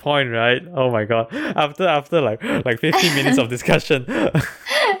have a point, right? Oh my god. After like 15 minutes of discussion.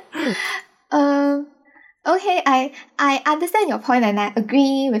 Okay, I understand your point and I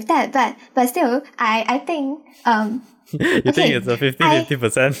agree with that, but still I think You think it's a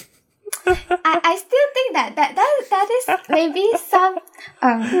 50-50%? I still think that is maybe some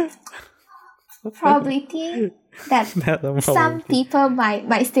probability that some people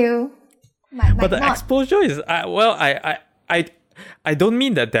might still but the not. Exposure is I don't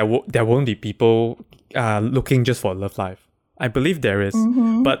mean that there won't be people looking just for love life. I believe there is,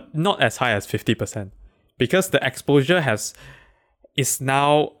 but not as high as 50%, because the exposure is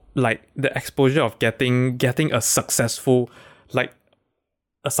now like the exposure of getting a successful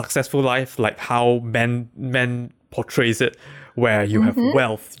life, like how men portrays it, where you have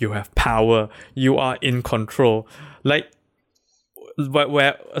wealth, you have power, you are in control, like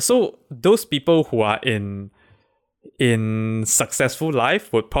where so those people who are in successful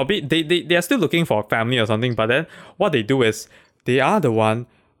life would probably they are still looking for a family or something, but then what they do is they are the one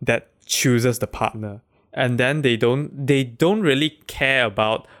that chooses the partner, and then they don't really care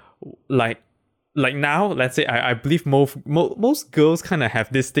about like now, let's say I believe most girls kind of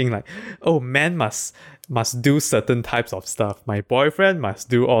have this thing like, oh, men must do certain types of stuff, my boyfriend must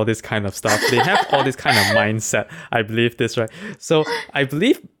do all this kind of stuff. They have all this kind of mindset. I believe this, right? So I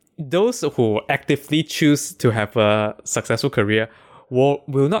believe those who actively choose to have a successful career will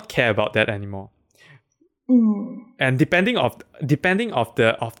not care about that anymore. And depending of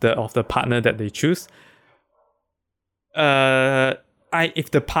the partner that they choose,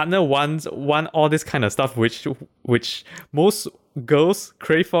 if the partner want all this kind of stuff, which most girls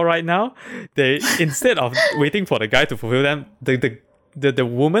crave for right now, they instead of waiting for the guy to fulfill them, the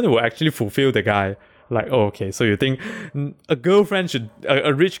woman will actually fulfill the guy, Like, oh, okay, so you think a girlfriend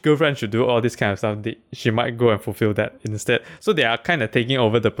a rich girlfriend should do all this kind of stuff? She might go and fulfill that instead. So they are kind of taking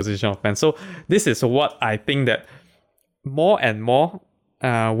over the position of men. So this is what I think that more and more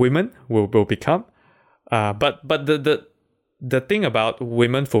women will become. But the thing about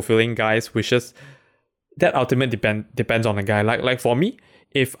women fulfilling guys' wishes, that ultimately depends on the guy. Like for me,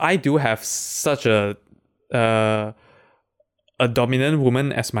 if I do have such a dominant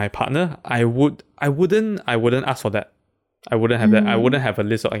woman as my partner, I wouldn't ask for that. I wouldn't have that. I wouldn't have a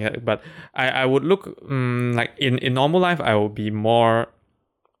list of that. But I would look like in normal life, I will be more.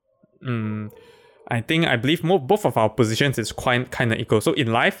 I believe both of our positions is quite kind of equal. So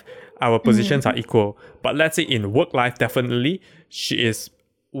in life, our positions are equal. But let's say in work life, definitely she is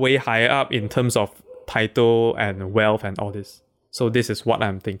way higher up in terms of title and wealth and all this. So this is what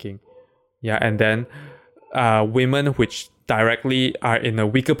I'm thinking. Yeah, and then women which directly are in a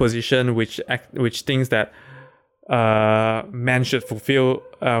weaker position, which thinks that men should fulfill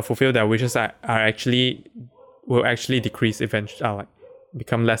their wishes will actually decrease eventually, like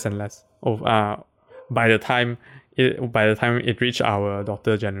become less and less by the time it reach our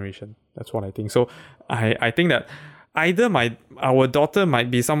daughter generation. That's what I think. So I think that either our daughter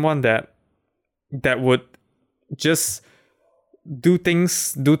might be someone that would just do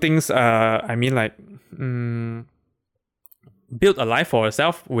things build a life for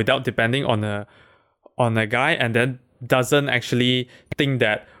herself without depending on a guy, and then doesn't actually think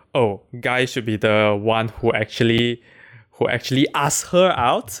that, oh, guy should be the one who actually asks her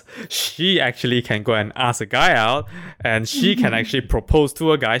out. She actually can go and ask a guy out, and she can actually propose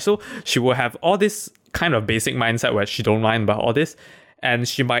to a guy. So she will have all this kind of basic mindset where she don't mind about all this, and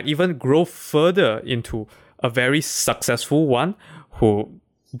she might even grow further into a very successful one who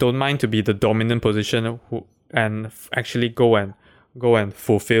don't mind to be the dominant position, and actually go and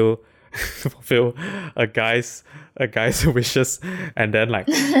fulfill a guy's wishes, and then like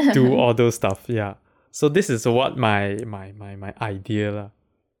do all those stuff. Yeah. So this is what my idea lah.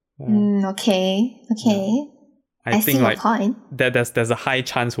 Okay. Yeah. I think like point. That there's a high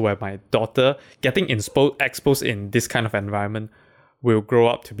chance where my daughter getting exposed in this kind of environment will grow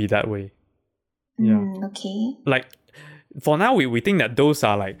up to be that way. Yeah. Okay. Like for now, we think that those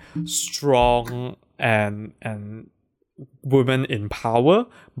are like strong and women in power,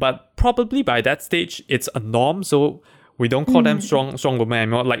 but probably by that stage it's a norm. So we don't call them strong women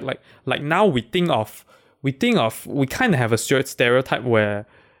anymore. Like now we kind of have a stereotype where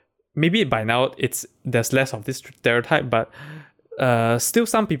maybe by now there's less of this stereotype, but still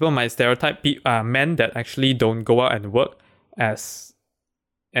some people might stereotype men that actually don't go out and work as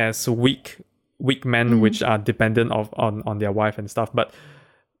weak men which are dependent on their wife and stuff. But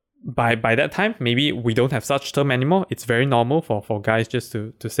by that time, maybe we don't have such term anymore. It's very normal for guys just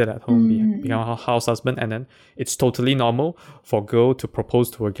to sit at home, become a house husband, and then it's totally normal for girl to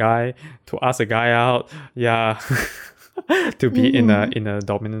propose to a guy, to ask a guy out, to be in a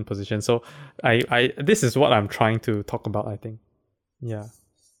dominant position. So I this is what I'm trying to talk about, I think. Yeah.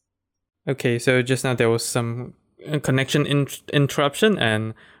 Okay, so just now there was some connection interruption,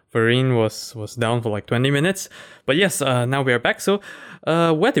 and Vereen was down for like 20 minutes. But yes, now we are back. So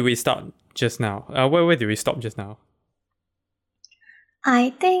where did we start just now? Where did we stop just now? I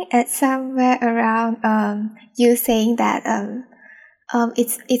think it's somewhere around you saying that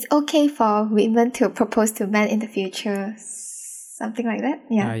it's okay for women to propose to men in the future. Something like that.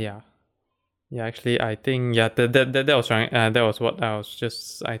 Yeah. Yeah, actually I think that was right. That was what I was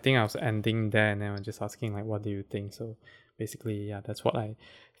just, I think I was ending there, and then I was just asking like, what do you think? So basically, that's what I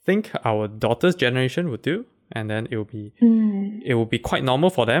think our daughter's generation would do, and then it will be quite normal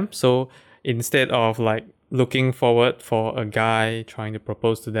for them. So instead of like looking forward for a guy trying to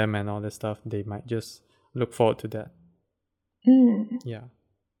propose to them and all this stuff, they might just look forward to that. Yeah.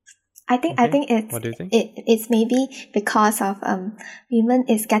 I think it's, what do you think? It's maybe because of women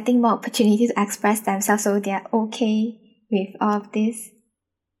is getting more opportunity to express themselves, so they are okay with all of this.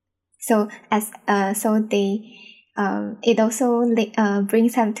 So they it also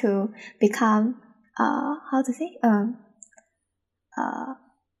brings them to become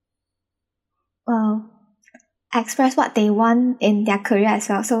express what they want in their career as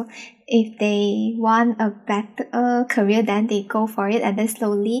well. So if they want a better career, then they go for it, and then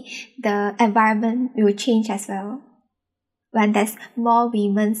slowly the environment will change as well. When there's more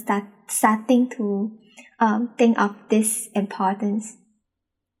women starting to think of this importance.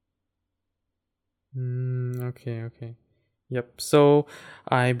 Okay. Yep. So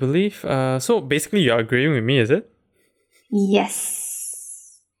I believe so basically you're agreeing with me, is it? Yes.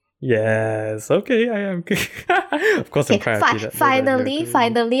 Okay, I am. Of course, I'm quite happy that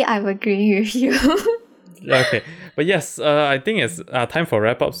finally I'm agreeing with you. Okay, but yes, I think it's time for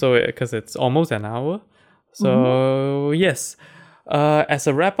wrap up. So because it's almost an hour, so yes, as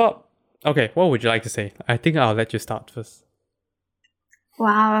a wrap up, okay, what would you like to say? I think I'll let you start first.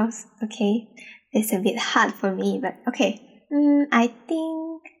 Wow. Okay, it's a bit hard for me, but okay. I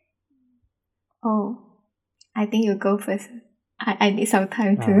think. Oh, I think you go first. I need some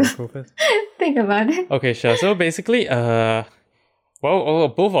time to Go first. think about it. Okay, sure. So basically, well,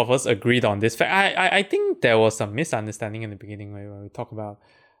 both of us agreed on this fact. I think there was some misunderstanding in the beginning when we talk about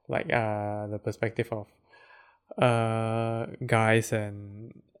like the perspective of guys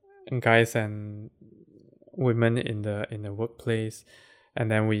and women in the workplace, and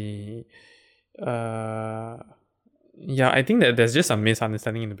then we I think that there's just some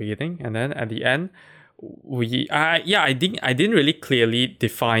misunderstanding in the beginning, and then at the end I didn't really clearly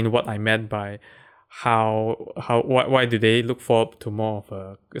define what I meant by why do they look forward to more of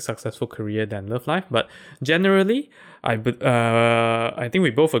a successful career than love life. But generally, I think we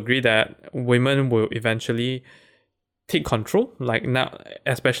both agree that women will eventually take control. Like now,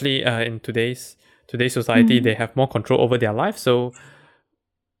 especially in today's society, they have more control over their life. So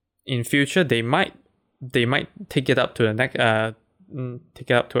in future, they might take it up to the next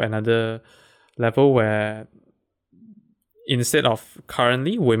take it up to another level where instead of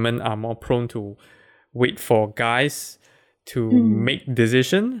currently, women are more prone to wait for guys to make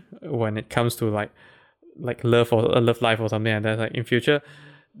decision when it comes to like love or love life or something like that. Like in future,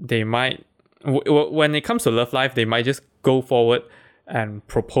 they might when it comes to love life, they might just go forward and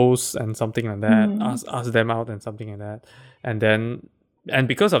propose and something like that, ask them out and something like that, and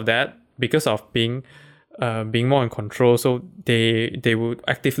because of that, because of being more in control, so they would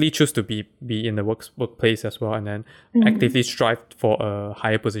actively choose to be in the workplace as well, and then actively strive for a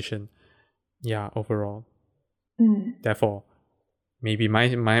higher position. Yeah, overall. Therefore, maybe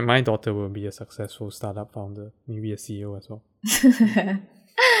my daughter will be a successful startup founder, maybe a CEO as well.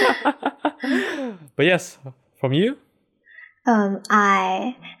 But yes, from you?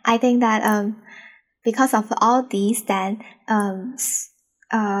 I think that because of all these, then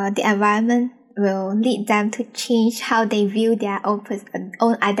the environment will lead them to change how they view their own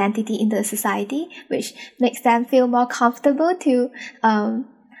identity in the society, which makes them feel more comfortable to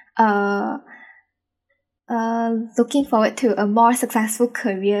looking forward to a more successful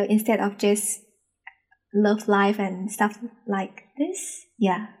career instead of just love life and stuff like this.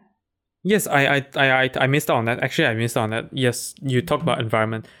 Yeah. Yes, I missed out on that. Actually, I missed out on that. Yes, you talk about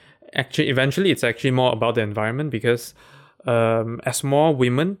environment. Actually, eventually, it's actually more about the environment because as more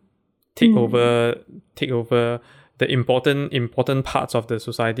women take over the important parts of the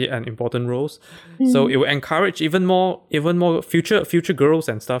society and important roles, so it will encourage even more future girls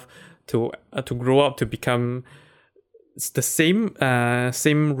and stuff to grow up to become the same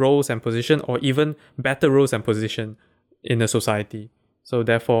roles and position, or even better roles and position in the society. So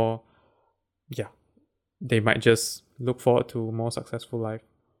therefore, yeah, they might just look forward to a more successful life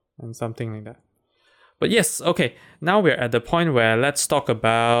and something like that. But yes, okay, now we're at the point where let's talk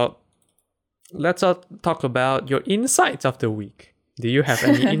about your insights of the week. Do you have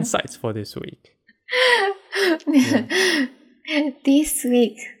any insights for this week? Yeah. This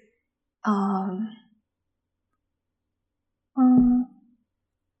week, I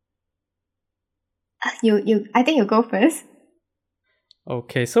think you go first.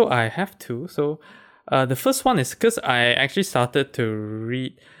 Okay, so I have two. So the first one is because I actually started to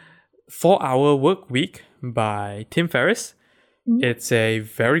read 4-Hour Work Week by Tim Ferriss. It's a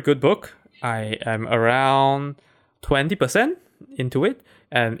very good book. I am around 20% into it,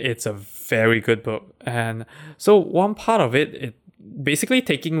 and it's a very good book. And so one part of it basically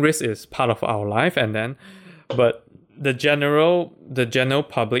taking risks is part of our life, but the general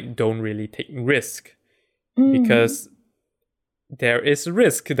public don't really take risk because there is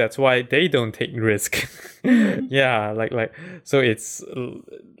risk. That's why they don't take risk. Yeah, like so it's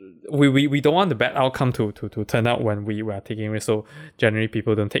we don't want the bad outcome to turn out when we were taking risk. So generally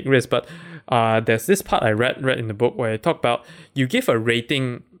people don't take risk. But there's this part I read in the book where it talked about you give a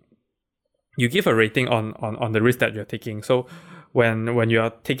rating on the risk that you're taking. So when you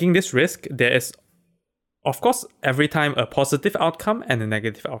are taking this risk, there is of course every time a positive outcome and a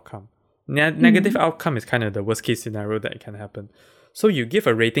negative outcome. Negative outcome is kind of the worst case scenario that can happen. So you give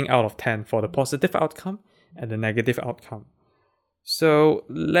a rating out of 10 for the positive outcome and the negative outcome. So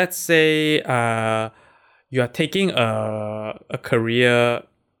let's say you are taking a career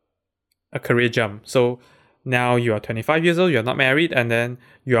jump. So now you are 25 years old, you're not married, and then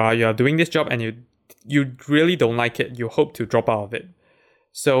you are doing this job and you really don't like it. You hope to drop out of it.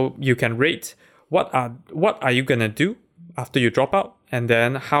 So you can rate what are you gonna do after you drop out, and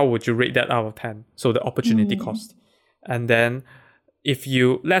then how would you rate that out of 10? So the opportunity cost. And then if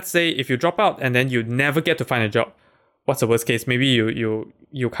you, let's say if you drop out and then you never get to find a job, what's the worst case? Maybe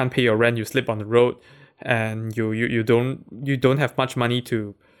you can't pay your rent, you sleep on the road, and you don't have much money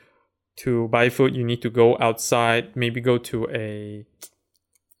to buy food. You need to go outside, maybe go to a,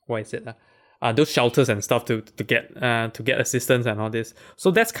 what is it? Those shelters and stuff to get assistance and all this. So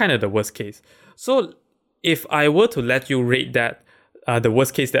that's kind of the worst case. So if I were to let you rate that, the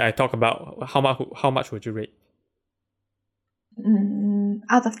worst case that I talk about, how much would you rate?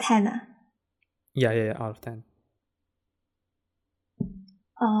 Out of 10. Yeah, out of 10.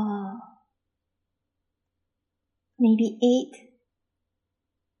 Maybe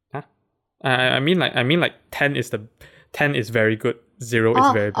 8. Huh? I mean like 10 is very good. 0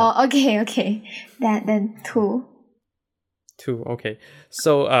 is very bad. Oh, okay. Then 2. 2, okay.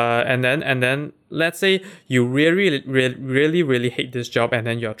 So and then let's say you really hate this job, and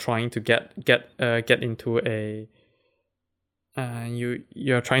then you're trying to get into a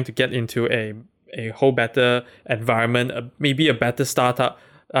you're trying to get into a whole better environment, maybe a better startup.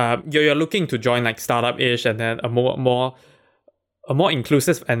 You're looking to join like startup-ish, and then a more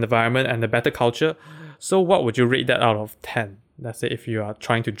inclusive environment and a better culture. So what would you rate that out of 10? Let's say if you are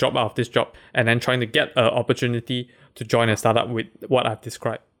trying to drop out of this job and then trying to get an opportunity to join a startup with what I've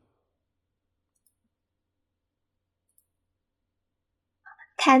described.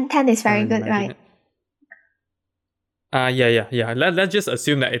 10 is very good, right? Yeah. Let's just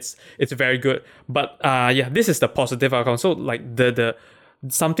assume that it's very good. But this is the positive outcome. So like the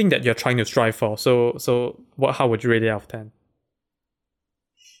something that you're trying to strive for. So how would you rate it out of 10?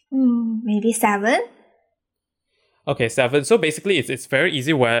 Maybe 7. Okay, 7. So basically it's very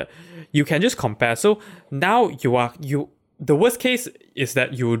easy where you can just compare. So now the worst case is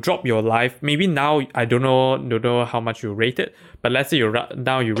that you drop your life. Maybe now I don't know how much you rate it, but let's say you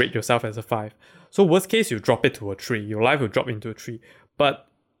rate yourself as a 5. So worst case, you drop it to a 3. Your life will drop into a 3. But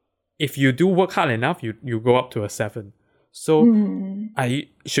if you do work hard enough, you go up to a 7. So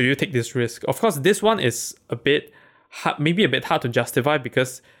should you take this risk? Of course, this one is a bit hard, maybe a bit hard to justify,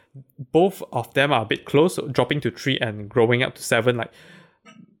 because both of them are a bit close, so dropping to 3 and growing up to 7. Like,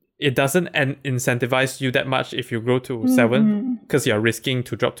 it doesn't incentivize you that much if you grow to 7, because you're risking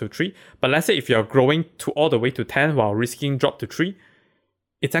to drop to 3. But let's say if you're growing to all the way to 10 while risking drop to 3,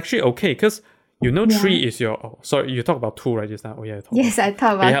 it's actually okay, because 3 is your... Oh, sorry, you talked about 2 right just now. Oh yeah, yes, I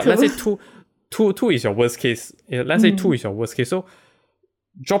talked about 2. Let's say 2 is your worst case. Let's say 2 is your worst case. So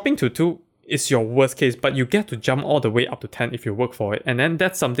dropping to 2 is your worst case, but you get to jump all the way up to 10 if you work for it. And then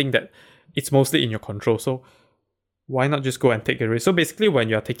that's something that it's mostly in your control. So why not just go and take a risk? So basically, when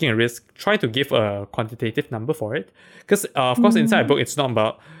you're taking a risk, try to give a quantitative number for it. Because of course, inside a book, it's not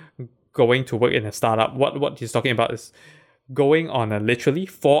about going to work in a startup. What he's talking about is going on a literally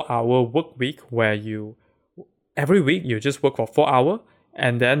 4-hour work week, where every week you just work for 4 hours,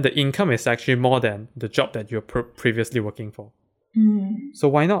 and then the income is actually more than the job that you're previously working for. So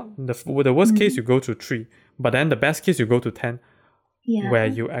why not? The worst case, you go to 3, but then the best case, you go to 10, where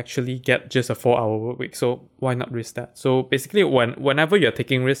you actually get just a 4-hour work week. So why not risk that? So basically, whenever you're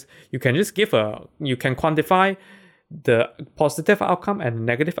taking risks, you can just you can quantify the positive outcome and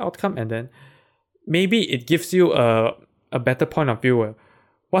negative outcome, and then maybe it gives you a better point of view.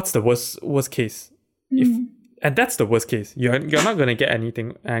 What's the worst case? And that's the worst case. You're not gonna get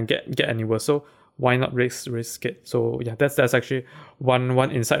anything and get any worse. So why not risk it? So yeah, that's actually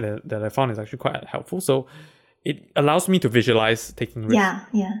one insight that I found is actually quite helpful. So it allows me to visualize taking risks.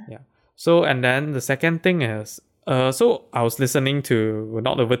 Yeah. So, and then the second thing is, so I was listening to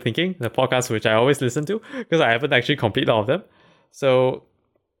Not Overthinking, the podcast which I always listen to, because I haven't actually completed all of them. So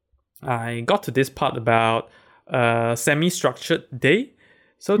I got to this part about semi-structured day.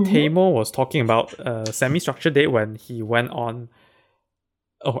 So Tamor was talking about semi-structured day when he went on...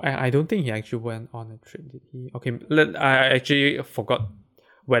 Oh, I don't think he actually went on a trip, did he? Okay, I actually forgot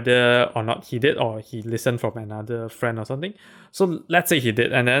whether or not he did, or he listened from another friend or something. So let's say he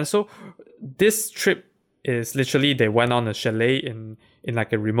did. And then so this trip is literally they went on a chalet in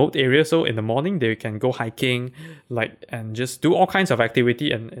like a remote area. So in the morning they can go hiking, and just do all kinds of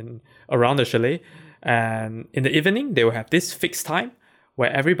activity and around the chalet. And in the evening they will have this fixed time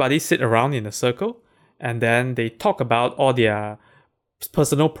where everybody sit around in a circle, and then they talk about all their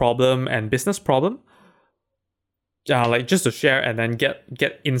personal problem and business problem, just to share, and then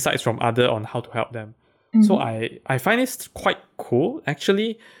get insights from other on how to help them. So I find this quite cool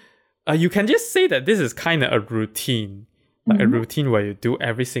actually. You can just say that this is kind of a routine, a routine where you do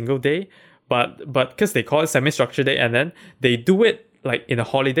every single day, but because they call it semi-structured day, and then they do it like in a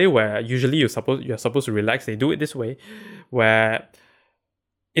holiday where usually you're supposed to relax, they do it this way, where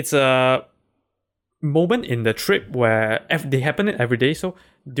it's a moment in the trip where they happen every day. So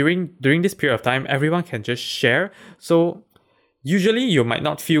during this period of time, everyone can just share. So usually you might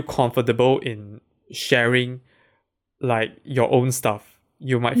not feel comfortable in sharing like your own stuff.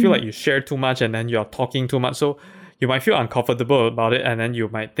 You might feel like you share too much and then you're talking too much. So you might feel uncomfortable about it, and then you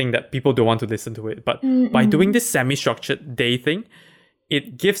might think that people don't want to listen to it. But by doing this semi-structured day thing,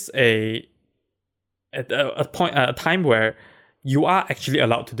 it gives a time where you are actually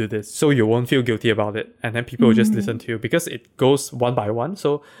allowed to do this, so you won't feel guilty about it, and then people will just listen to you because it goes one by one.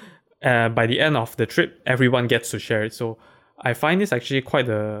 So by the end of the trip, everyone gets to share it. So I find this actually quite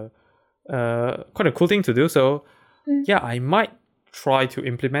a cool thing to do. So yeah, I might try to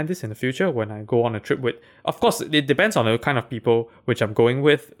implement this in the future when I go on a trip with. Of course, it depends on the kind of people which I'm going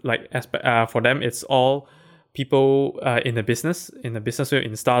with. Like for them, it's all people in the business field,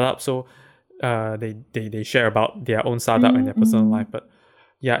 in startup. So they share about their own startup and their personal life. But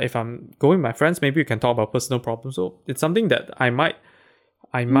yeah, if I'm going with my friends, maybe we can talk about personal problems. So it's something that I might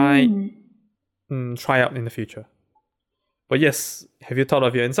try out in the future. But yes, have you thought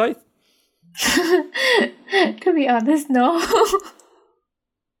of your insight? To be honest, no.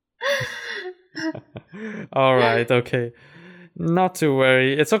 All right, okay. Not to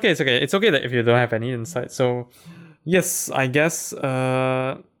worry. It's okay that if you don't have any insight. So yes, I guess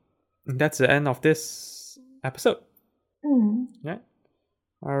that's the end of this episode. Yeah.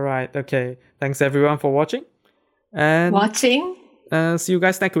 All right, okay. Thanks everyone for watching. And see you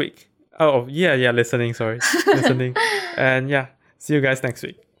guys next week. Oh yeah, listening, sorry. Listening. And yeah, see you guys next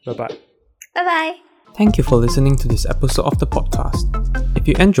week. Bye-bye. Bye-bye. Thank you for listening to this episode of the podcast. If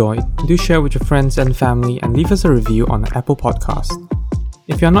you enjoyed, do share with your friends and family and leave us a review on the Apple Podcast.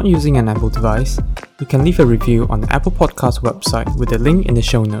 If you are not using an Apple device, you can leave a review on the Apple Podcast website with the link in the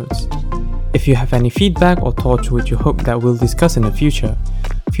show notes. If you have any feedback or thoughts which you hope that we'll discuss in the future,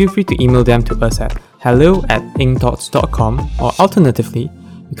 feel free to email them to us at hello@inkthoughts.com, or alternatively,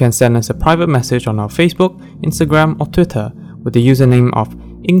 you can send us a private message on our Facebook, Instagram or Twitter with the username of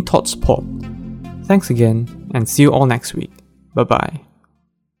InkThoughtsPod. Thanks again, and see you all next week. Bye-bye.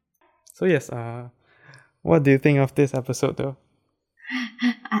 So yes, what do you think of this episode though?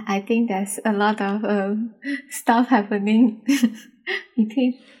 I think there's a lot of stuff happening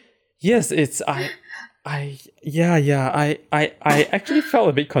between. Yes, it's I actually felt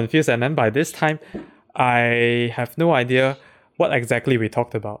a bit confused, and then by this time, I have no idea what exactly we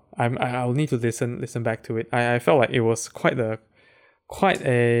talked about. I'll need to listen back to it. I felt like it was quite a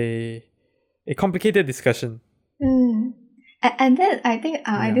complicated discussion. And then I think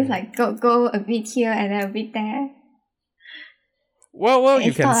I just like go a bit here and then a bit there. Well,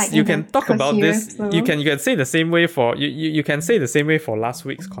 you can talk about this. You can say the same way for you can say the same way for last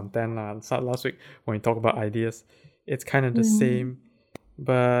week's content lah. Last week when we talk about ideas, it's kind of the same,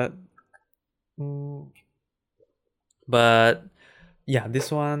 but yeah,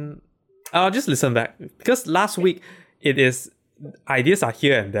 this one I'll just listen back, because last week it is ideas are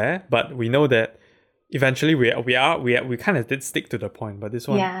here and there, but we know that eventually we kind of did stick to the point. But this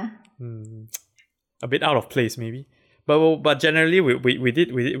one, a bit out of place maybe. But generally we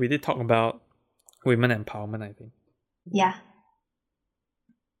did talk about women empowerment, I think. Yeah.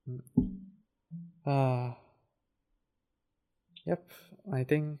 Yep. I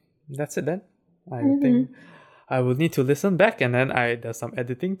think that's it then. I think I will need to listen back, and then there's some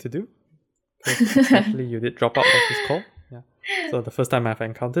editing to do. Especially you did drop out of this call. Yeah. So the first time I've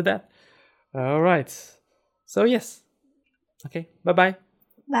encountered that. All right. So yes. Okay. Bye-bye.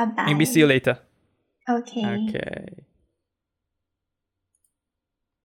 Bye-bye. Maybe see you later. Okay. Okay.